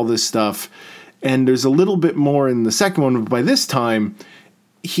Enterprises, all this stuff. And there's a little bit more in the second one, but by this time,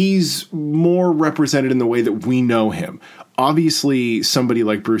 he's more represented in the way that we know him. Obviously, somebody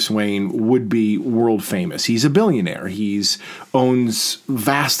like Bruce Wayne would be world famous. He's a billionaire. He owns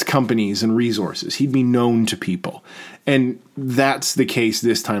vast companies and resources. He'd be known to people. And that's the case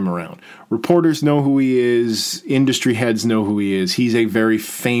this time around. Reporters know who he is. Industry heads know who he is. He's a very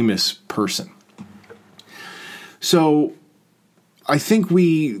famous person. So I think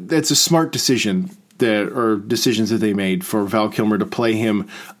that's a smart decision decisions that they made for Val Kilmer to play him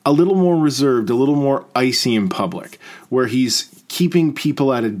a little more reserved, a little more icy in public, where he's keeping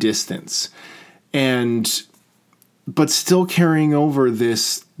people at a distance but still carrying over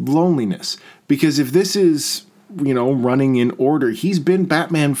this loneliness. Because if this is, you know, running in order, he's been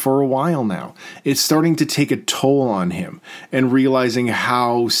Batman for a while now. It's starting to take a toll on him and realizing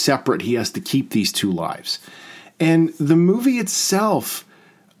how separate he has to keep these two lives. And the movie itself,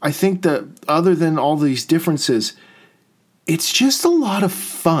 I think that other than all these differences, it's just a lot of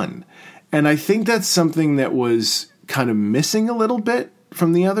fun. And I think that's something that was kind of missing a little bit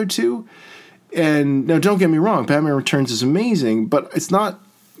from the other two. And now don't get me wrong, Batman Returns is amazing, but it's not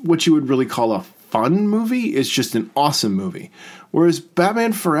what you would really call a fun movie. It's just an awesome movie. Whereas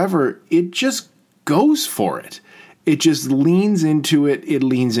Batman Forever, it just goes for it. It just leans into it. It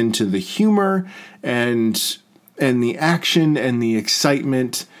leans into the humor and the action and the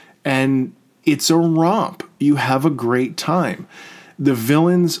excitement, and it's a romp. You have a great time. The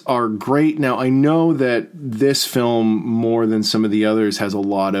villains are great. Now, I know that this film, more than some of the others, has a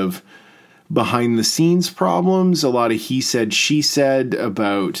lot of behind-the-scenes problems, a lot of he said, she said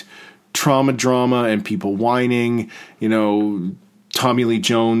about trauma drama and people whining, you know, Tommy Lee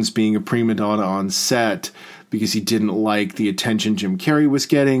Jones being a prima donna on set because he didn't like the attention Jim Carrey was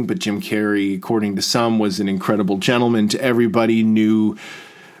getting, but Jim Carrey, according to some, was an incredible gentleman to everybody, knew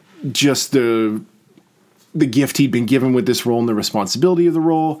just the gift he'd been given with this role and the responsibility of the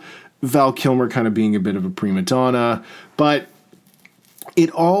role. Val Kilmer kind of being a bit of a prima donna, but it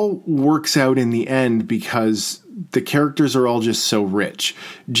all works out in the end because the characters are all just so rich.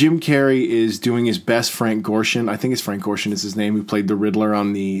 Jim Carrey is doing his best Frank Gorshin. I think it's Frank Gorshin is his name, who played the Riddler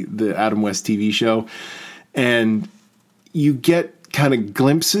on the Adam West TV show. And you get kind of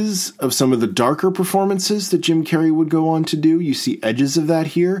glimpses of some of the darker performances that Jim Carrey would go on to do. You see edges of that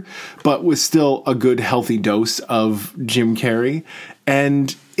here, but with still a good healthy dose of Jim Carrey.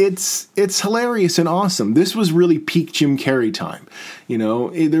 And it's hilarious and awesome. This was really peak Jim Carrey time. You know,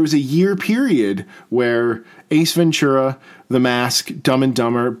 there was a year period where Ace Ventura, The Mask, Dumb and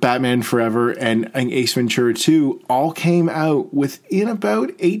Dumber, Batman Forever, and Ace Ventura 2 all came out within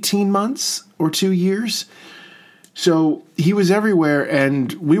about 18 months or 2 years. So he was everywhere,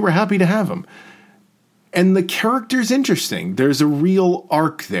 and we were happy to have him. And the character's interesting. There's a real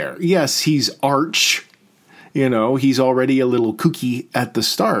arc there. Yes, he's arch. You know, he's already a little kooky at the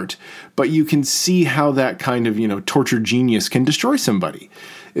start. But you can see how that kind of, tortured genius can destroy somebody.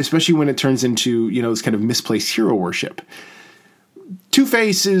 Especially when it turns into, this kind of misplaced hero worship.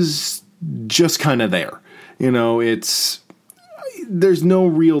 Two-Face is just kind of there. There's no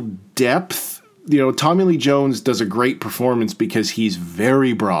real depth. Tommy Lee Jones does a great performance because he's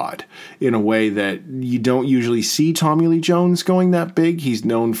very broad in a way that you don't usually see Tommy Lee Jones going that big. He's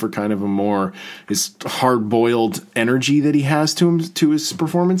known for kind of his hard-boiled energy that he has to his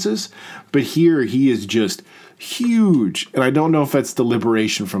performances. But here he is just huge. And I don't know if that's the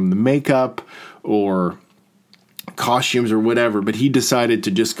liberation from the makeup or costumes or whatever, but he decided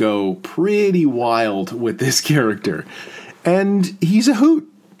to just go pretty wild with this character. And he's a hoot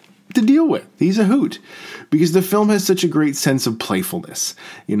to deal with. He's a hoot because the film has such a great sense of playfulness.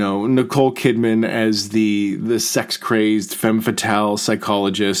 Nicole Kidman as the sex-crazed femme fatale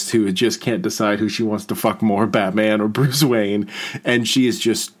psychologist who just can't decide who she wants to fuck more, Batman or Bruce Wayne, and she is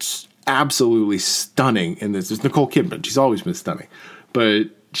just absolutely stunning in this. It's Nicole Kidman. She's always been stunning, but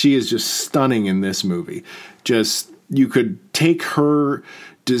she is just stunning in this movie. Just, you could take her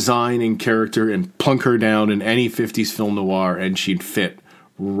design and character and plunk her down in any 50s film noir and she'd fit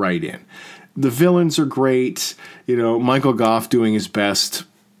right in. The villains are great. Michael Goff doing his best.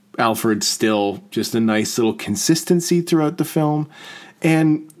 Alfred still just a nice little consistency throughout the film.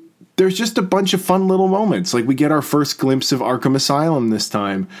 And there's just a bunch of fun little moments. Like we get our first glimpse of Arkham Asylum this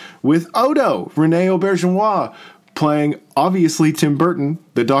time with Odo, Rene Auberjonois, playing obviously Tim Burton.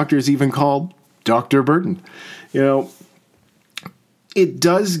 The Doctor is even called Dr. Burton. It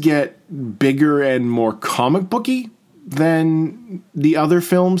does get bigger and more comic booky than the other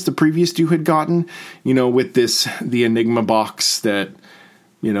films the previous two had gotten, with the Enigma box that,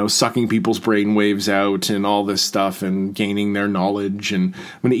 sucking people's brain waves out and all this stuff and gaining their knowledge, and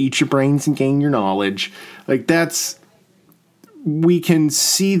I'm going to eat your brains and gain your knowledge. Like we can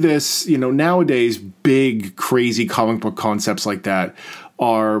see this, nowadays big, crazy comic book concepts like that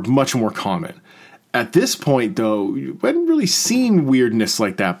are much more common. At this point, though, we hadn't really seen weirdness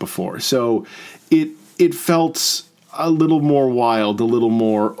like that before. So it felt a little more wild, a little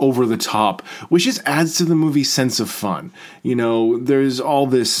more over the top, which just adds to the movie's sense of fun. There's all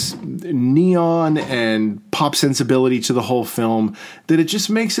this neon and pop sensibility to the whole film that it just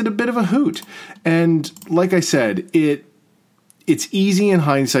makes it a bit of a hoot. And like I said, it's easy in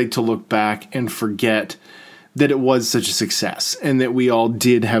hindsight to look back and forget that it was such a success and that we all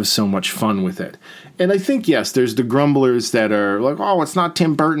did have so much fun with it. And I think, yes, there's the grumblers that are like, oh, it's not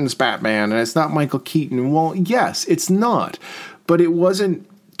Tim Burton's Batman and it's not Michael Keaton. Well, yes, it's not. But it wasn't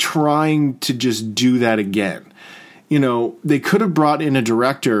trying to just do that again. They could have brought in a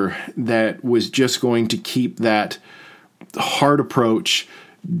director that was just going to keep that hard approach,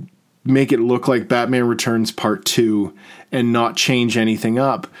 make it look like Batman Returns Part 2 and not change anything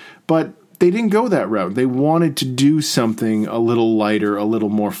up. But they didn't go that route. They wanted to do something a little lighter, a little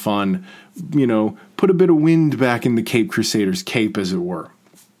more fun, put a bit of wind back in the Cape Crusaders' cape, as it were.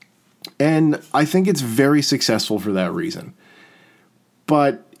 And I think it's very successful for that reason.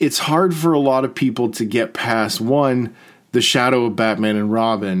 But it's hard for a lot of people to get past, one, the shadow of Batman and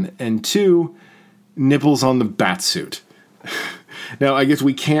Robin, and two, nipples on the Batsuit. Now, I guess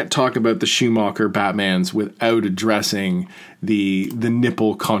we can't talk about the Schumacher Batmans without addressing the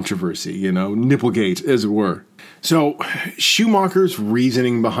nipple controversy, Nipplegate, as it were. So, Schumacher's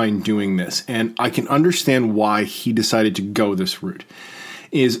reasoning behind doing this, and I can understand why he decided to go this route,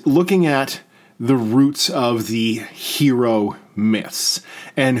 is looking at the roots of the hero myths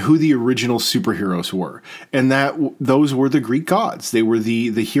and who the original superheroes were. And those were the Greek gods. They were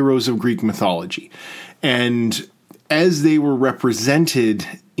the heroes of Greek mythology. And as they were represented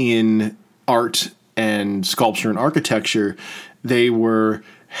in art and sculpture and architecture, they were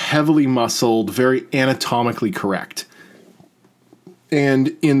heavily muscled, very anatomically correct.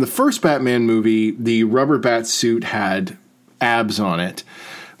 And in the first Batman movie, the rubber bat suit had abs on it.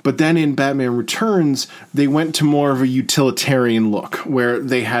 But then in Batman Returns, they went to more of a utilitarian look where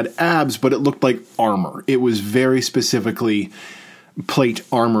they had abs, but it looked like armor. It was very specifically plate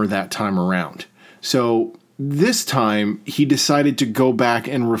armor that time around. So this time, he decided to go back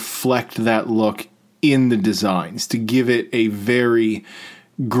and reflect that look in the designs to give it a very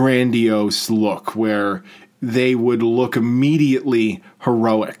grandiose look where they would look immediately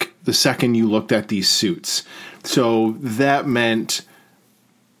heroic the second you looked at these suits. So that meant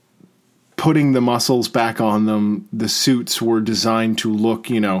putting the muscles back on them. The suits were designed to look,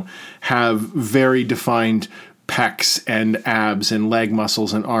 have very defined pecs and abs and leg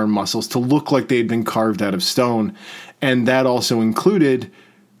muscles and arm muscles to look like they'd been carved out of stone. And that also included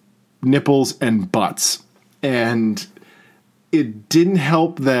nipples and butts. And it didn't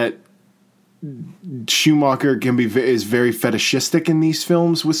help that Schumacher is very fetishistic in these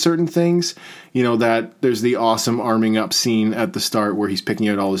films with certain things. That there's the awesome arming up scene at the start where he's picking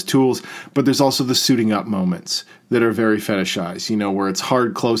out all his tools, but there's also the suiting up moments that are very fetishized, where it's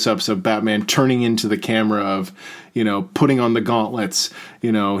hard close-ups of Batman turning into the camera of, putting on the gauntlets,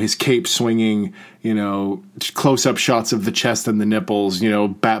 his cape swinging, close-up shots of the chest and the nipples,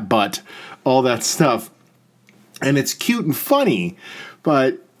 bat butt, all that stuff. And it's cute and funny,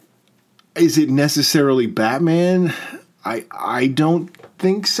 but is it necessarily Batman? I don't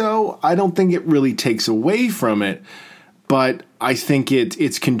think so. I don't think it really takes away from it, but I think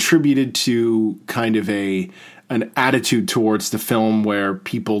it's contributed to kind of an attitude towards the film where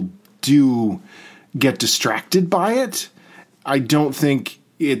people do get distracted by it. I don't think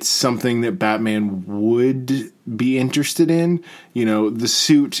it's something that Batman would be interested in. The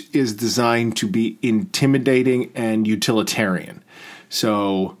suit is designed to be intimidating and utilitarian.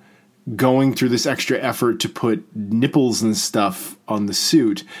 So going through this extra effort to put nipples and stuff on the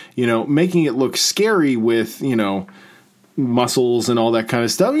suit, making it look scary with, muscles and all that kind of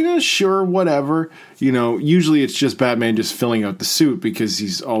stuff, sure, whatever. Usually it's just Batman just filling out the suit because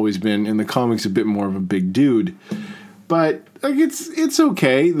he's always been in the comics a bit more of a big dude. But it's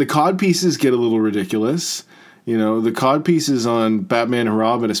okay. The cod pieces get a little ridiculous. The cod pieces on Batman and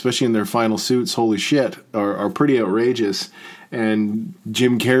Robin, especially in their final suits, holy shit, are pretty outrageous. And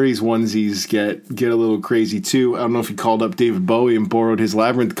Jim Carrey's onesies get a little crazy too. I don't know if he called up David Bowie and borrowed his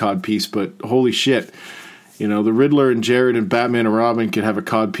Labyrinth cod piece, but holy shit. The Riddler and Jared and Batman and Robin could have a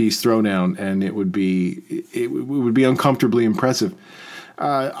cod piece throwdown, and it would be uncomfortably impressive.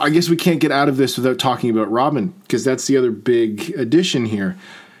 I guess we can't get out of this without talking about Robin, because that's the other big addition here.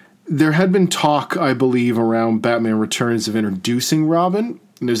 There had been talk, I believe, around Batman Returns of introducing Robin.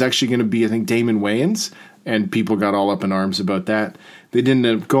 And there's actually going to be, I think, Damon Wayans, and people got all up in arms about that. They didn't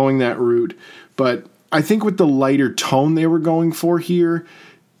end up going that route. But I think with the lighter tone they were going for here,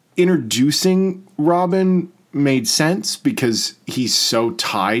 introducing Robin made sense because he's so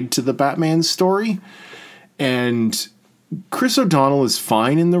tied to the Batman story. And Chris O'Donnell is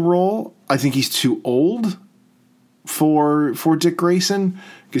fine in the role. I think he's too old for Dick Grayson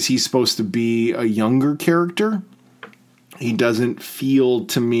because he's supposed to be a younger character. He doesn't feel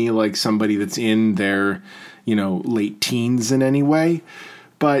to me like somebody that's in their, late teens in any way.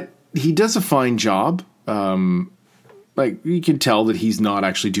 But he does a fine job. You can tell that he's not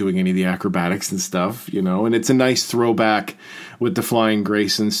actually doing any of the acrobatics and stuff, and it's a nice throwback with the Flying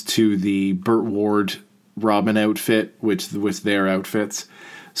Graysons to the Burt Ward Robin outfit with their outfits.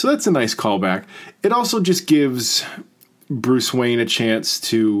 So that's a nice callback. It also just gives Bruce Wayne a chance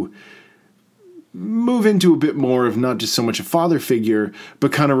to move into a bit more of not just so much a father figure,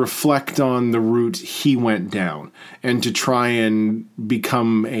 but kind of reflect on the route he went down and to try and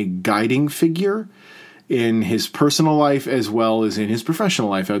become a guiding figure in his personal life as well as in his professional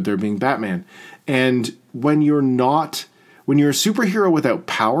life out there being Batman. And when you're a superhero without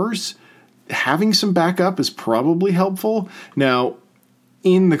powers, having some backup is probably helpful. Now,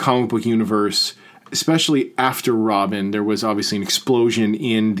 in the comic book universe, especially after Robin, there was obviously an explosion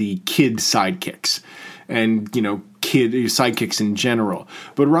in the kid sidekicks and, kid sidekicks in general.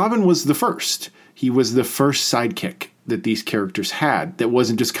 But Robin was the first. He was the first sidekick that these characters had that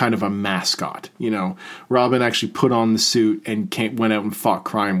wasn't just kind of a mascot. Robin actually put on the suit and went out and fought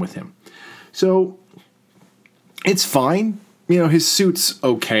crime with him. So it's fine. His suit's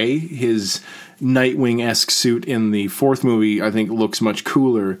okay. His Nightwing-esque suit in the fourth movie, I think, looks much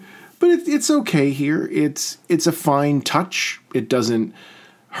cooler. But it's okay here. It's a fine touch. It doesn't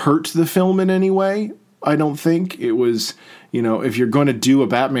hurt the film in any way, I don't think. It was, if you're going to do a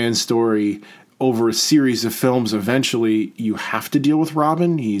Batman story over a series of films, eventually you have to deal with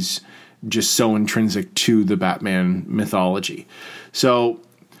Robin. He's just so intrinsic to the Batman mythology. So,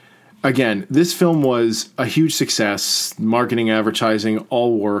 again, this film was a huge success. Marketing, advertising,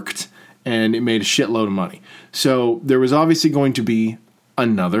 all worked, and it made a shitload of money. So there was obviously going to be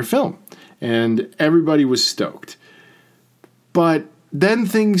another film, and everybody was stoked. But then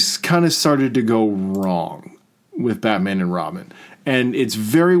things kind of started to go wrong with Batman and Robin. And it's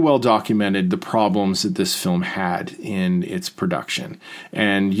very well documented, the problems that this film had in its production.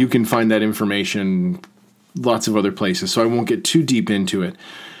 And you can find that information lots of other places, so I won't get too deep into it.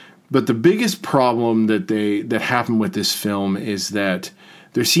 But the biggest problem that happened with this film is that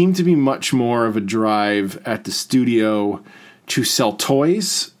there seemed to be much more of a drive at the studio to sell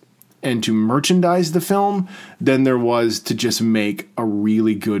toys and to merchandise the film than there was to just make a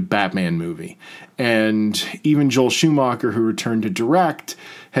really good Batman movie. And even Joel Schumacher, who returned to direct,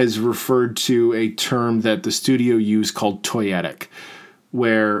 has referred to a term that the studio used called toyetic,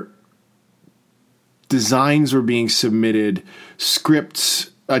 where designs were being submitted, scripts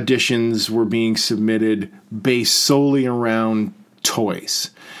additions were being submitted based solely around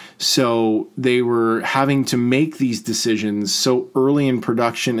toys. So they were having to make these decisions so early in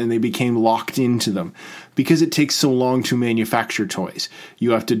production, and they became locked into them because it takes so long to manufacture toys.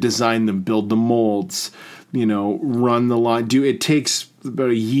 You have to design them, build the molds, run the line. It takes about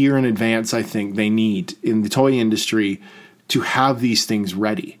a year in advance, I think, they need in the toy industry to have these things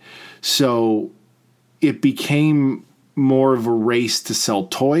ready. So it became more of a race to sell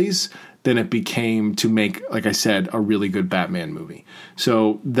toys than it became to make, like I said, a really good Batman movie.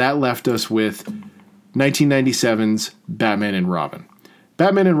 So that left us with 1997's Batman and Robin.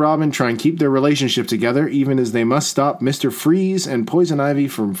 Batman and Robin try and keep their relationship together even as they must stop Mr. Freeze and Poison Ivy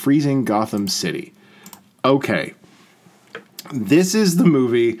from freezing Gotham City. Okay. This is the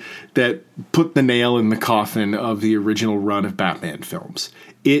movie that put the nail in the coffin of the original run of Batman films.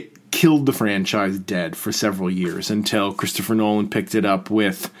 It killed the franchise dead for several years until Christopher Nolan picked it up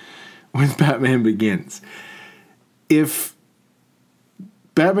with Batman Begins. If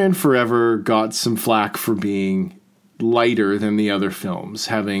Batman Forever got some flack for being lighter than the other films,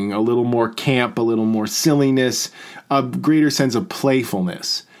 having a little more camp, a little more silliness, a greater sense of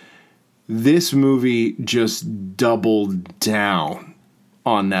playfulness, this movie just doubled down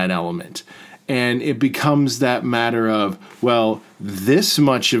on that element. And it becomes that matter of, well, this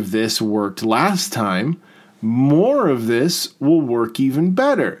much of this worked last time, more of this will work even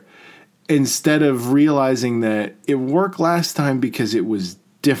better. Instead of realizing that it worked last time because it was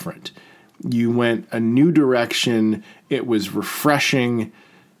different. You went a new direction, it was refreshing,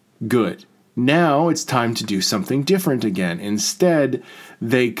 good. Now it's time to do something different again. Instead,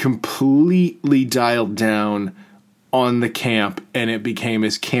 they completely dialed down on the camp, and it became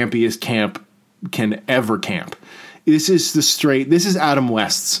as campy as camp can ever camp. This is Adam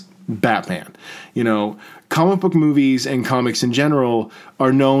West's Batman. Comic book movies and comics in general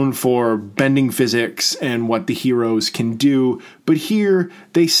are known for bending physics and what the heroes can do, but here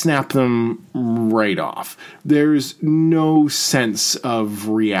they snap them right off. There's no sense of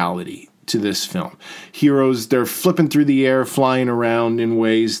reality to this film. Heroes, they're flipping through the air, flying around in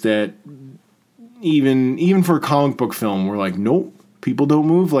ways that even for a comic book film, we're like, nope, people don't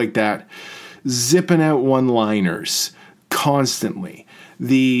move like that. Zipping out one-liners constantly.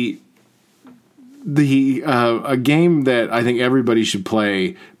 A game that I think everybody should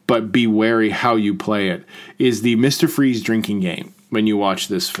play, but be wary how you play it, is the Mr. Freeze drinking game when you watch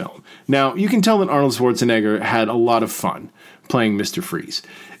this film. Now, you can tell that Arnold Schwarzenegger had a lot of fun playing Mr. Freeze.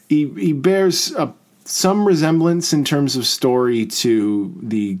 He bears some resemblance in terms of story to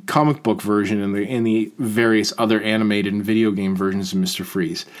the comic book version and the various other animated and video game versions of Mr.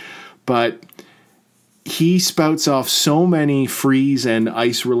 Freeze. But he spouts off so many freeze and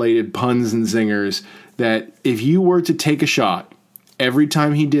ice-related puns and zingers that if you were to take a shot every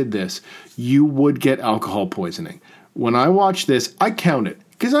time he did this, you would get alcohol poisoning. When I watched this, I counted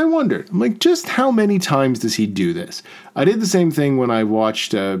because I wondered, I'm like, just how many times does he do this? I did the same thing when I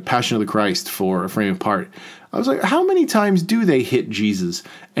watched Passion of the Christ for A Frame Apart. I was like, how many times do they hit Jesus?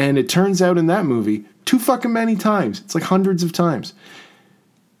 And it turns out in that movie, too fucking many times. It's like hundreds of times.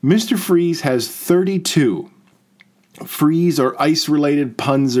 Mr. Freeze has 32 freeze or ice-related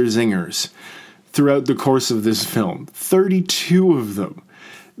puns or zingers throughout the course of this film. 32 of them.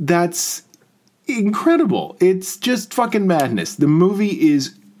 That's incredible. It's just fucking madness. The movie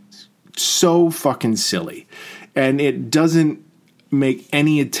is so fucking silly, and it doesn't make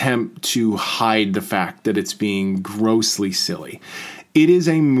any attempt to hide the fact that it's being grossly silly. It is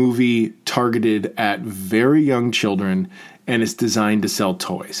a movie targeted at very young children, and it's designed to sell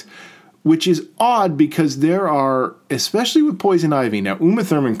toys. which is odd because there are, especially with Poison Ivy. Now, Uma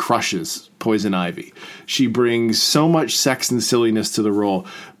Thurman crushes Poison Ivy. She brings so much sex and silliness to the role,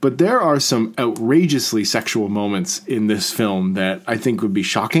 but there are some outrageously sexual moments in this film that I think would be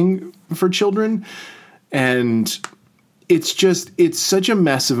shocking for children. And it's such a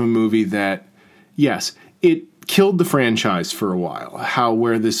mess of a movie that, yes, it killed the franchise for a while,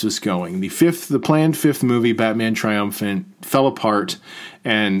 where this was going. The planned fifth movie, Batman Triumphant, fell apart,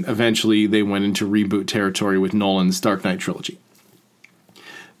 and eventually they went into reboot territory with Nolan's Dark Knight trilogy.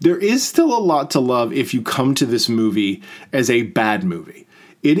 There is still a lot to love if you come to this movie as a bad movie.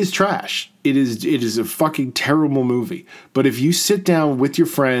 It is trash. It is a fucking terrible movie. But if you sit down with your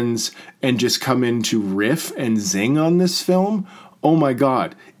friends and just come in to riff and zing on this film, oh my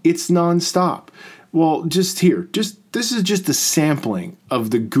God, it's nonstop. Well, this is just a sampling of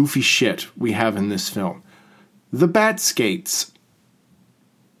the goofy shit we have in this film. The bat skates.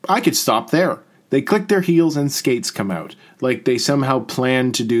 I could stop there. They click their heels and skates come out. Like they somehow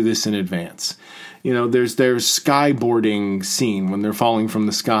planned to do this in advance. You know, there's their skyboarding scene when they're falling from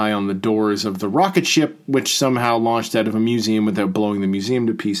the sky on the doors of the rocket ship, which somehow launched out of a museum without blowing the museum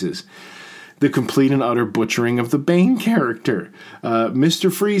to pieces. The complete and utter butchering of the Bane character.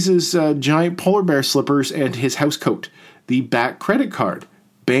 Mr. Freeze's giant polar bear slippers and his house coat. The Bat credit card.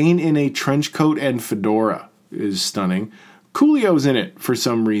 Bane in a trench coat and fedora is stunning. Coolio's in it for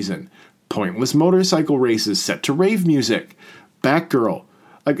some reason. Pointless motorcycle races set to rave music. Batgirl.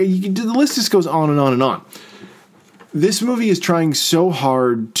 The list just goes on and on and on. This movie is trying so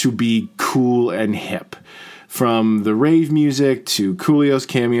hard to be cool and hip. From the rave music to Coolio's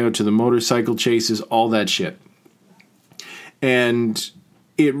cameo to the motorcycle chases, all that shit. And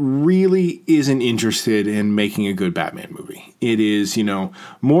it really isn't interested in making a good Batman movie. It is,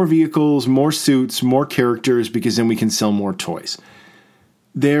 more vehicles, more suits, more characters, because then we can sell more toys.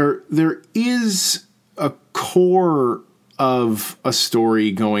 There is a core of a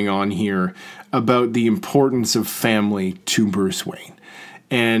story going on here about the importance of family to Bruce Wayne.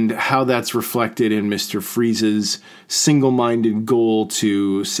 And how that's reflected in Mr. Freeze's single-minded goal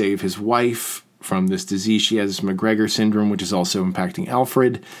to save his wife from this disease she has, McGregor syndrome, which is also impacting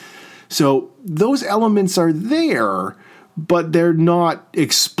Alfred. So those elements are there, but they're not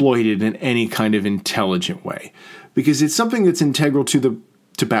exploited in any kind of intelligent way. Because it's something that's integral to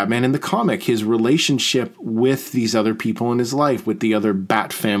Batman in the comic, his relationship with these other people in his life, with the other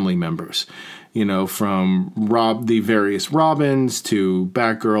Bat family members. From the various Robins to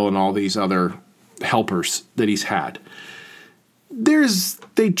Batgirl and all these other helpers that he's had.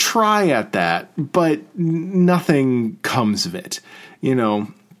 They try at that, but nothing comes of it.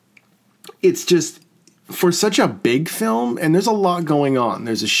 It's just, for such a big film, and there's a lot going on.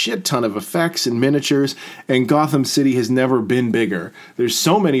 There's a shit ton of effects and miniatures, and Gotham City has never been bigger. There's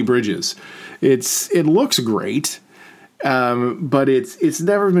so many bridges. It looks great. But it's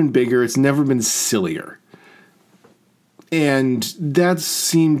never been bigger. It's never been sillier. And that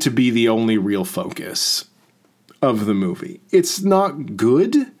seemed to be the only real focus of the movie. It's not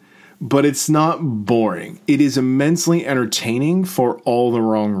good, but it's not boring. It is immensely entertaining for all the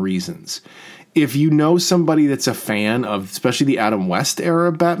wrong reasons. If you know somebody that's a fan of, especially the Adam West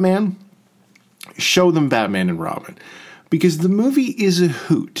era Batman, show them Batman and Robin. Because the movie is a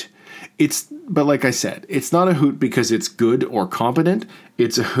hoot. But like I said, it's not a hoot because it's good or competent.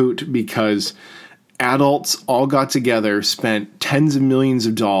 It's a hoot because adults all got together, spent tens of millions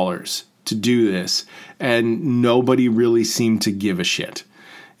of dollars to do this, and nobody really seemed to give a shit.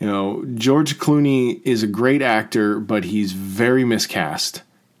 George Clooney is a great actor, but he's very miscast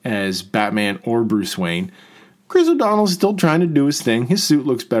as Batman or Bruce Wayne. Chris O'Donnell's still trying to do his thing. His suit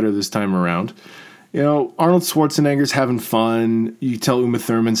looks better this time around. Arnold Schwarzenegger's having fun. You tell Uma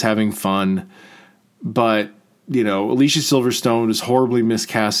Thurman's having fun. But, Alicia Silverstone is horribly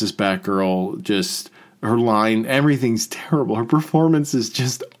miscast as Batgirl. Just her line, everything's terrible. Her performance is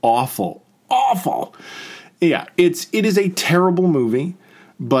just awful. Awful. Yeah, it is a terrible movie,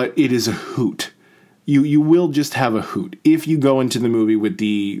 but it is a hoot. You will just have a hoot if you go into the movie with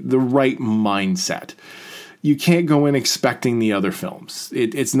the right mindset. You can't go in expecting the other films.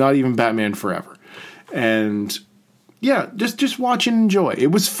 It's not even Batman Forever. And yeah, just watch and enjoy.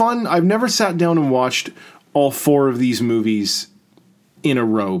 It was fun. I've never sat down and watched all 4 of these movies in a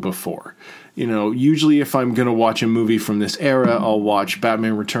row before. Usually if I'm going to watch a movie from this era, I'll watch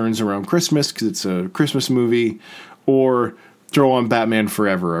Batman Returns around Christmas because it's a Christmas movie, or throw on Batman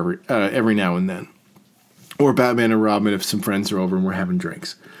Forever every now and then. Or Batman and Robin if some friends are over and we're having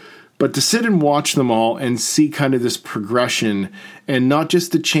drinks. But to sit and watch them all and see kind of this progression, and not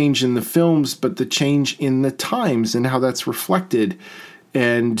just the change in the films, but the change in the times and how that's reflected,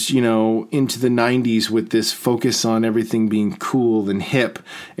 and, you know, into the 90s with this focus on everything being cool and hip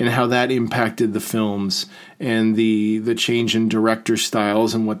and how that impacted the films and the change in director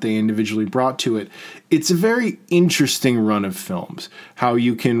styles and what they individually brought to it. It's a very interesting run of films, how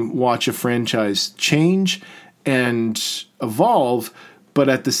you can watch a franchise change and evolve, but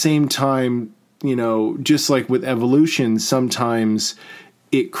at the same time, you know, just like with evolution, sometimes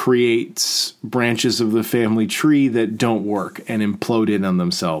it creates branches of the family tree that don't work and implode in on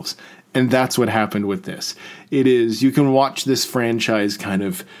themselves. And that's what happened with this. It is, you can watch this franchise kind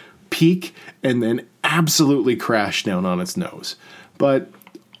of peak and then absolutely crash down on its nose. But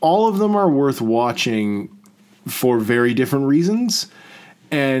all of them are worth watching for very different reasons.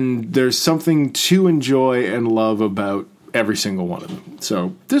 And there's something to enjoy and love about every single one of them.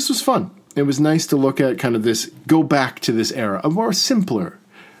 So this was fun. It was nice to look at kind of this, go back to this era, a more simpler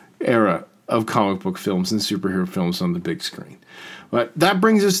era of comic book films and superhero films on the big screen. But that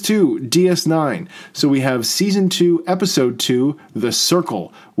brings us to DS9. So we have Season 2, Episode 2, The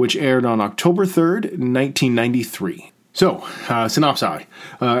Circle, which aired on October 3rd, 1993. So, synopsis.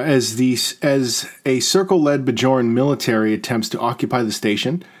 As a Circle-led Bajoran military attempts to occupy the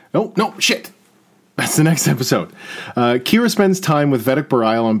station... Oh, no, shit! That's the next episode. Kira spends time with Vedek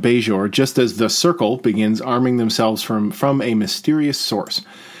Bareil on Bajor just as the Circle begins arming themselves from a mysterious source.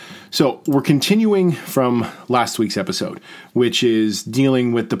 So we're continuing from last week's episode, which is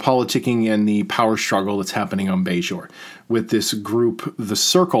dealing with the politicking and the power struggle that's happening on Bajor. With this group, the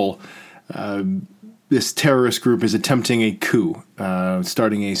Circle, this terrorist group is attempting a coup,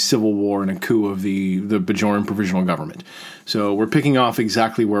 starting a civil war and a coup of the Bajoran provisional government. So we're picking off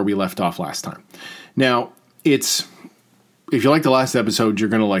exactly where we left off last time. Now, if you like the last episode, you're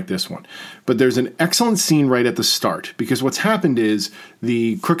going to like this one. But there's an excellent scene right at the start, because what's happened is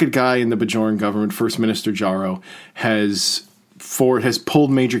the crooked guy in the Bajoran government, First Minister Jaro, has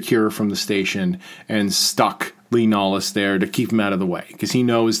pulled Major Kira from the station and stuck Lee Nollis there to keep him out of the way, because he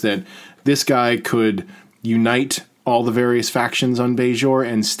knows that this guy could unite all the various factions on Bajor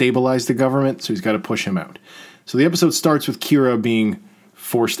and stabilize the government, so he's got to push him out. So the episode starts with Kira being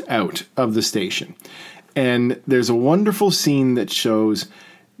forced out of the station. And there's a wonderful scene that shows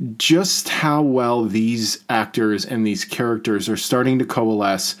just how well these actors and these characters are starting to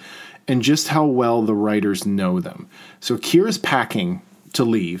coalesce and just how well the writers know them. So Kira's packing to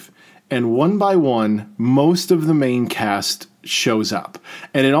leave, and one by one, most of the main cast shows up.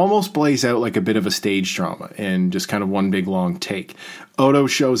 And it almost plays out like a bit of a stage drama and just kind of one big long take. Odo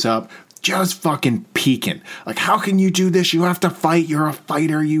shows up, just fucking peeking. Like, how can you do this? You have to fight. You're a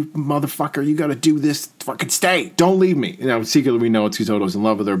fighter, you motherfucker. You got to do this. Fucking stay. Don't leave me. You know, secretly we know it's because Odo's in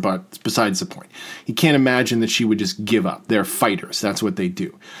love with her, but it's besides the point. He can't imagine that she would just give up. They're fighters. That's what they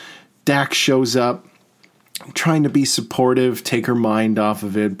do. Dax shows up, trying to be supportive, take her mind off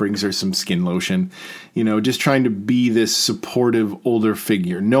of it, brings her some skin lotion. You know, just trying to be this supportive older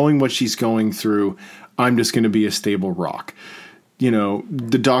figure. Knowing what she's going through, I'm just going to be a stable rock. You know,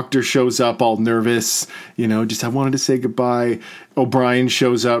 the doctor shows up all nervous, you know, just I wanted to say goodbye. O'Brien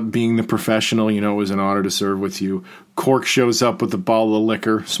shows up being the professional, you know, it was an honor to serve with you. Quark shows up with a bottle of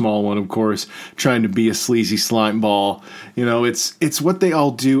liquor, small one, of course, trying to be a sleazy slime ball. You know, it's what they all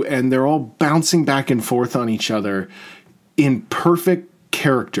do, and they're all bouncing back and forth on each other in perfect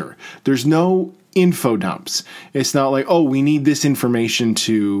character. There's no info dumps. It's not like, oh, we need this information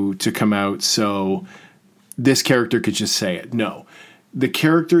to come out, so this character could just say it. No. The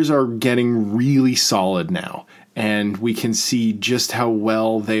characters are getting really solid now, and we can see just how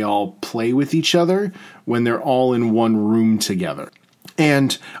well they all play with each other when they're all in one room together.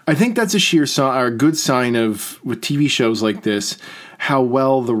 And I think that's a good sign of, with TV shows like this, how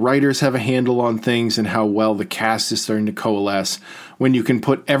well the writers have a handle on things and how well the cast is starting to coalesce when you can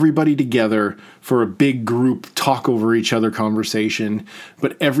put everybody together for a big group talk over each other conversation,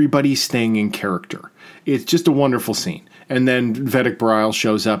 but everybody's staying in character. It's just a wonderful scene. And then Vedek Bareil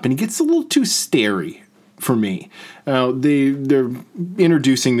shows up, and he gets a little too starey for me. They're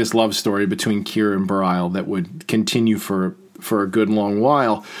introducing this love story between Kira and Bareil that would continue for a good long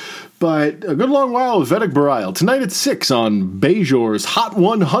while. But a good long while with Vedek Bareil. Tonight at 6 on Bajor's Hot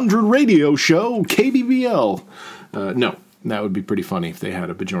 100 radio show, KBBL. No, that would be pretty funny if they had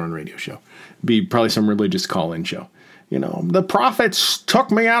a Bajoran radio show. It'd be probably some religious call-in show. You know, the prophets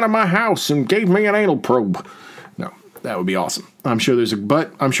took me out of my house and gave me an anal probe. No, that would be awesome. I'm sure there's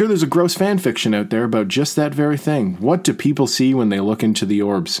a gross fan fiction out there about just that very thing. What do people see when they look into the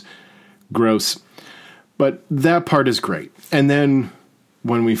orbs? Gross. But that part is great. And then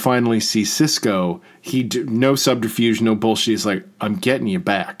when we finally see Sisko, no subterfuge, no bullshit. He's like, I'm getting you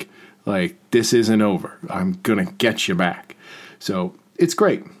back. Like, this isn't over. I'm going to get you back. So it's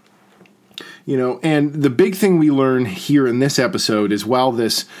great. And the big thing we learn here in this episode is while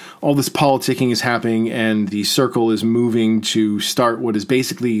all this politicking is happening and the Circle is moving to start what is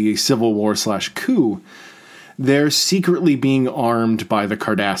basically a civil war / coup, they're secretly being armed by the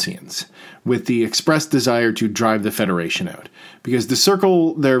Cardassians with the express desire to drive the Federation out. Because the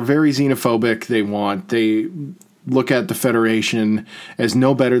Circle, they're very xenophobic. They look at the Federation as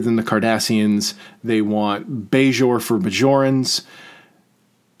no better than the Cardassians. They want Bajor for Bajorans.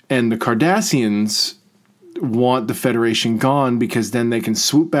 And the Cardassians want the Federation gone because then they can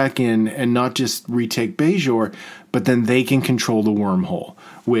swoop back in and not just retake Bajor, but then they can control the wormhole,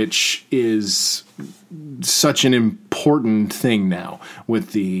 which is such an important thing now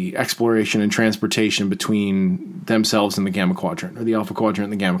with the exploration and transportation between themselves and the Gamma Quadrant, or the Alpha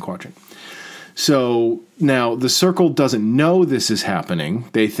Quadrant and the Gamma Quadrant. So now the Circle doesn't know this is happening.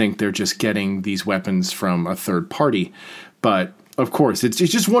 They think they're just getting these weapons from a third party, but of course, it's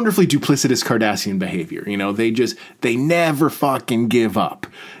just wonderfully duplicitous Cardassian behavior. They never fucking give up.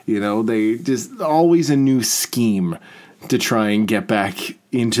 They just always a new scheme to try and get back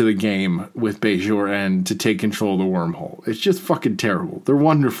into the game with Bajor and to take control of the wormhole. It's just fucking terrible. They're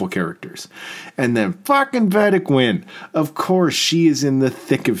wonderful characters. And then fucking Vedic Wynn. Of course, she is in the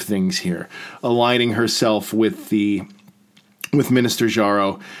thick of things here, aligning herself with Minister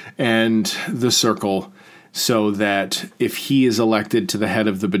Jaro and the Circle, so that if he is elected to the head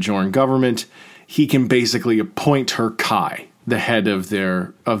of the Bajoran government, he can basically appoint her Kai, the head of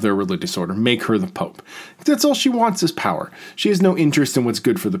their religious order, make her the Pope. That's all she wants is power. She has no interest in what's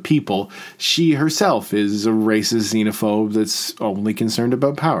good for the people. She herself is a racist xenophobe that's only concerned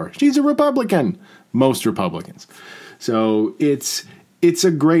about power. She's a Republican. Most Republicans. So it's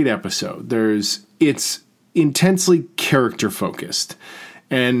a great episode. It's intensely character focused.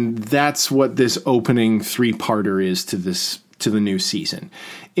 And that's what this opening 3-parter is to the new season.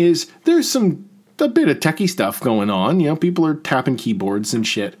 Is there's a bit of techie stuff going on. People are tapping keyboards and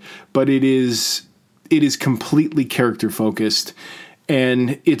shit, but it is completely character focused,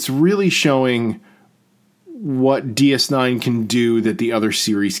 and it's really showing what DS9 can do that the other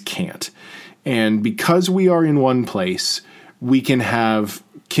series can't. And because we are in one place, we can have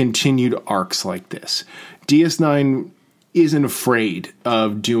continued arcs like this. DS9 isn't afraid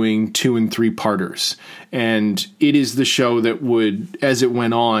of doing 2 and 3 parters. And it is the show that would, as it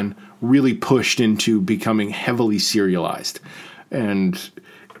went on, really pushed into becoming heavily serialized. And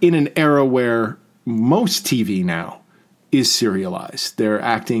in an era where most TV now is serialized, they're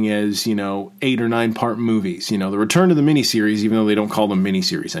acting as, 8 or 9 part movies. The return to the miniseries, even though they don't call them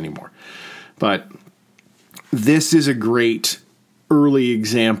miniseries anymore. But this is a great early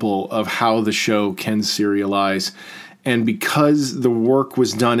example of how the show can serialize. And because the work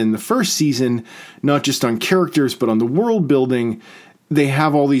was done in the first season, not just on characters, but on the world building, they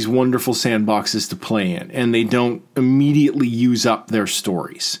have all these wonderful sandboxes to play in, and they don't immediately use up their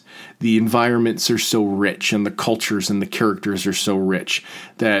stories. The environments are so rich, and the cultures and the characters are so rich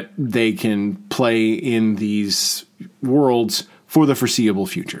that they can play in these worlds for the foreseeable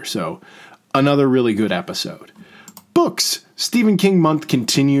future. So, another really good episode. Books. Stephen King month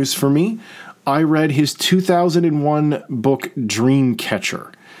continues for me. I read his 2001 book,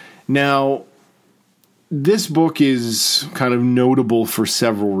 Dreamcatcher. Now, this book is kind of notable for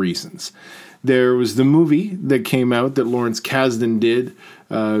several reasons. There was the movie that came out that Lawrence Kasdan did.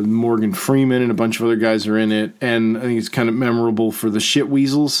 Morgan Freeman and a bunch of other guys are in it. And I think it's kind of memorable for the shit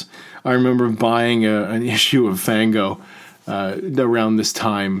weasels. I remember buying an issue of Fango around this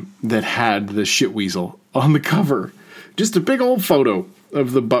time that had the shit weasel on the cover. Just a big old photo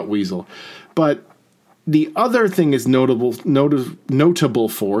of the butt weasel. But the other thing is notable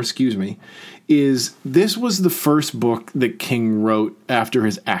for, is this was the first book that King wrote after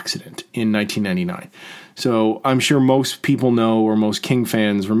his accident in 1999. So I'm sure most people know, or most King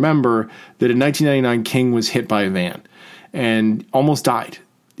fans remember, that in 1999 King was hit by a van and almost died.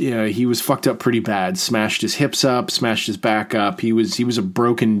 Yeah, he was fucked up pretty bad. Smashed his hips up, smashed his back up. He was a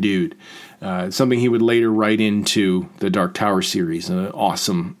broken dude. Something he would later write into the Dark Tower series. An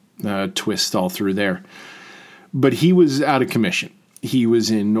awesome twist all through there. But he was out of commission. He was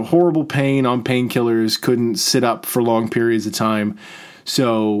in horrible pain on painkillers, couldn't sit up for long periods of time.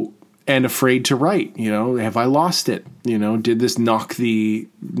 So, and afraid to write, have I lost it? Did this knock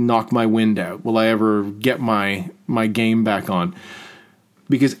my wind out? Will I ever get my game back on?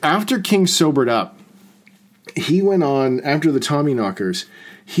 Because after King sobered up, he went on, after the Tommyknockers,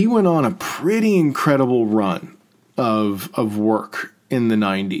 he went on a pretty incredible run of work in the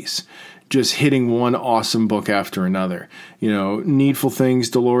 90s. Just hitting one awesome book after another. Needful Things,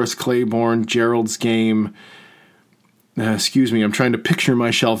 Dolores Claiborne, Gerald's Game. excuse me, I'm trying to picture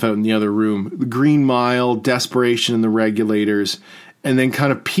myself out in the other room. The Green Mile, Desperation and the Regulators, and then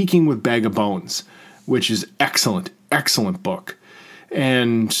kind of peaking with Bag of Bones, which is excellent book.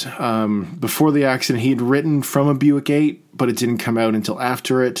 And before the accident, he had written From a Buick 8, but it didn't come out until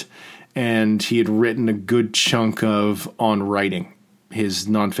after it. And he had written a good chunk of On Writing, his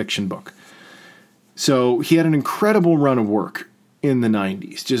nonfiction book. So he had an incredible run of work in the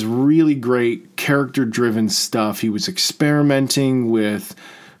 90s. Just really great character-driven stuff. He was experimenting with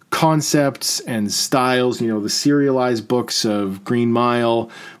concepts and styles. The serialized books of Green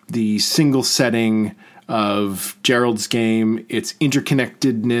Mile, the single setting of Gerald's Game, its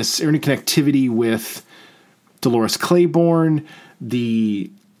interconnectivity with Dolores Claiborne,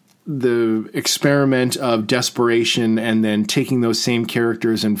 the experiment of Desperation, and then taking those same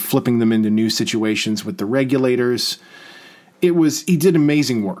characters and flipping them into new situations with the Regulators. He did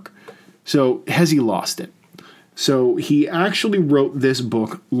amazing work. So has he lost it? So he actually wrote this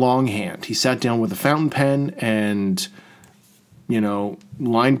book longhand. He sat down with a fountain pen and,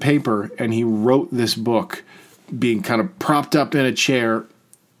 lined paper, and he wrote this book being kind of propped up in a chair,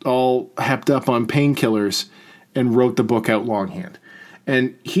 all hepped up on painkillers, and wrote the book out longhand.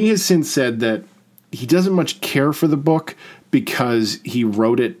 And he has since said that he doesn't much care for the book because he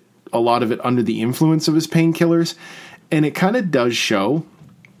wrote a lot of it under the influence of his painkillers. And it kind of does show,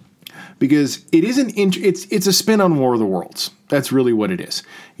 because it's a spin on War of the Worlds. That's really what it is.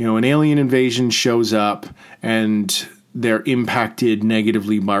 An alien invasion shows up and they're impacted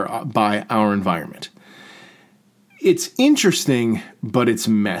negatively by our environment. It's interesting, but it's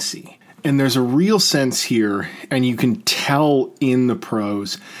messy. And there's a real sense here, and you can tell in the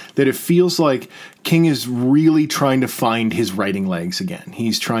prose, that it feels like King is really trying to find his writing legs again.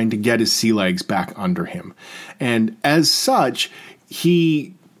 He's trying to get his sea legs back under him. And as such,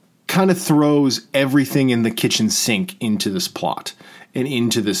 he kind of throws everything in the kitchen sink into this plot and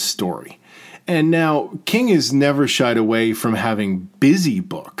into this story. And now King has never shied away from having busy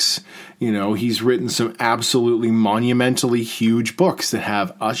books. He's written some absolutely monumentally huge books that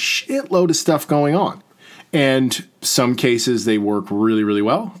have a shitload of stuff going on. And some cases they work really, really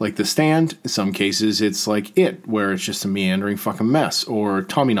well, like The Stand. In some cases it's like It, where it's just a meandering fucking mess. Or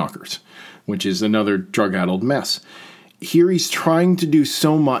Tommyknockers, which is another drug-addled mess. Here he's trying to do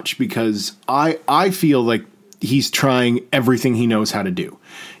so much because I feel like he's trying everything he knows how to do.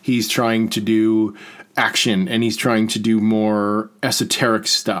 He's trying to do action, and he's trying to do more esoteric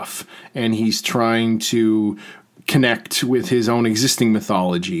stuff, and he's trying to connect with his own existing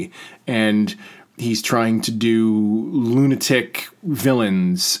mythology, and he's trying to do lunatic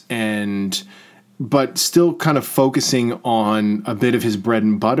villains, but still kind of focusing on a bit of his bread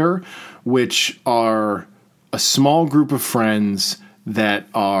and butter, which are a small group of friends that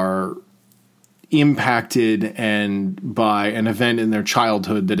are impacted by an event in their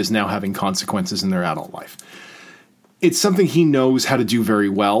childhood that is now having consequences in their adult life. It's something he knows how to do very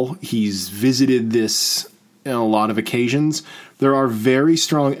well. He's visited this on a lot of occasions. There are very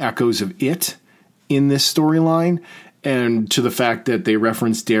strong echoes of It in this storyline, and to the fact that they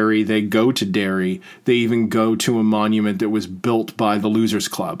reference Derry, they go to Derry. They even go to a monument that was built by the Losers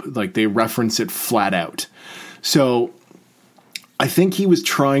Club. Like, they reference it flat out. So I think he was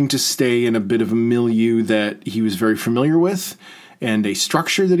trying to stay in a bit of a milieu that he was very familiar with and a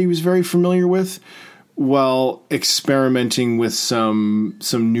structure that he was very familiar with, while experimenting with some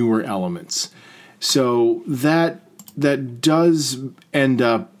newer elements. So that does end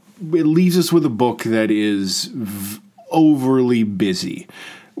up, it leaves us with a book that is overly busy,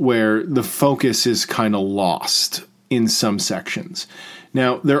 where the focus is kind of lost in some sections.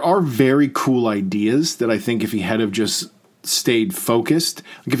 Now, there are very cool ideas that I think if he had have just stayed focused,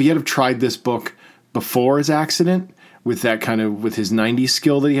 like if he had have tried this book before his accident with that kind of, with his 90s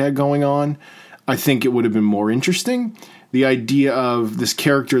skill that he had going on, I think it would have been more interesting. The idea of this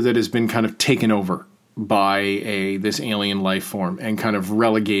character that has been kind of taken over by this alien life form and kind of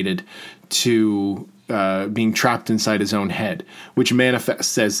relegated to being trapped inside his own head, which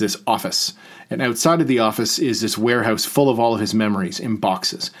manifests as this office. And outside of the office is this warehouse full of all of his memories in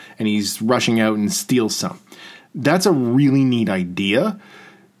boxes, and he's rushing out and steals some. That's a really neat idea.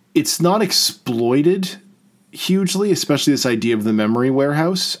 It's not exploited hugely, especially this idea of the memory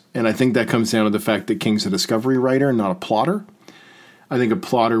warehouse. And I think that comes down to the fact that King's a discovery writer, not a plotter. I think a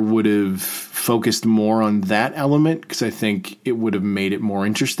plotter would have focused more on that element because I think it would have made it more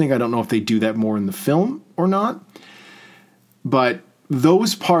interesting. I don't know if they do that more in the film or not. But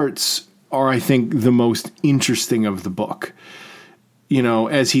those parts are, I think, the most interesting of the book.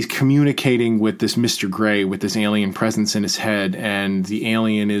 as he's communicating with this Mr. Gray, with this alien presence in his head, and the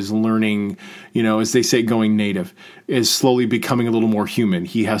alien is learning, as they say, going native, is slowly becoming a little more human.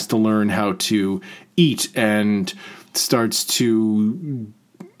 He has to learn how to eat and starts to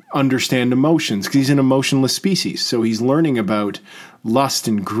understand emotions because he's an emotionless species. So he's learning about lust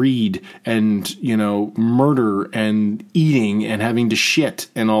and greed and, murder and eating and having to shit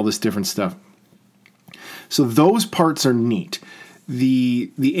and all this different stuff. So those parts are neat.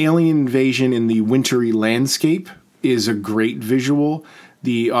 The alien invasion in the wintry landscape is a great visual.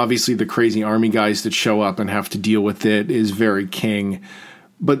 Obviously the crazy army guys that show up and have to deal with it is very king.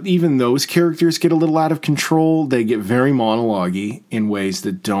 But even those characters get a little out of control. They get very monologue-y in ways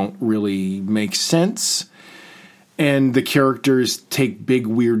that don't really make sense. And the characters take big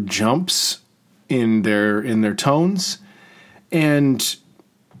weird jumps in their tones. And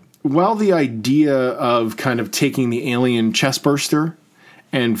while the idea of kind of taking the alien chestburster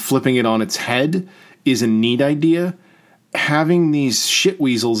and flipping it on its head is a neat idea, having these shit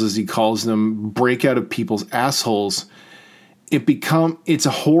weasels, as he calls them, break out of people's assholes, it's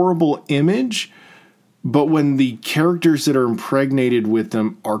a horrible image. But when the characters that are impregnated with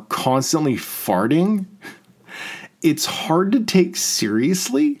them are constantly farting, it's hard to take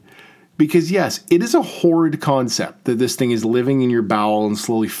seriously. Because, yes, it is a horrid concept that this thing is living in your bowel and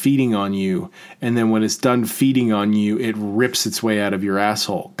slowly feeding on you. And then when it's done feeding on you, it rips its way out of your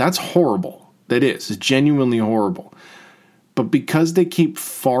asshole. That's horrible. That is. It's genuinely horrible. But because they keep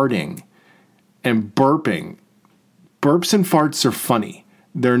farting and burping, burps and farts are funny.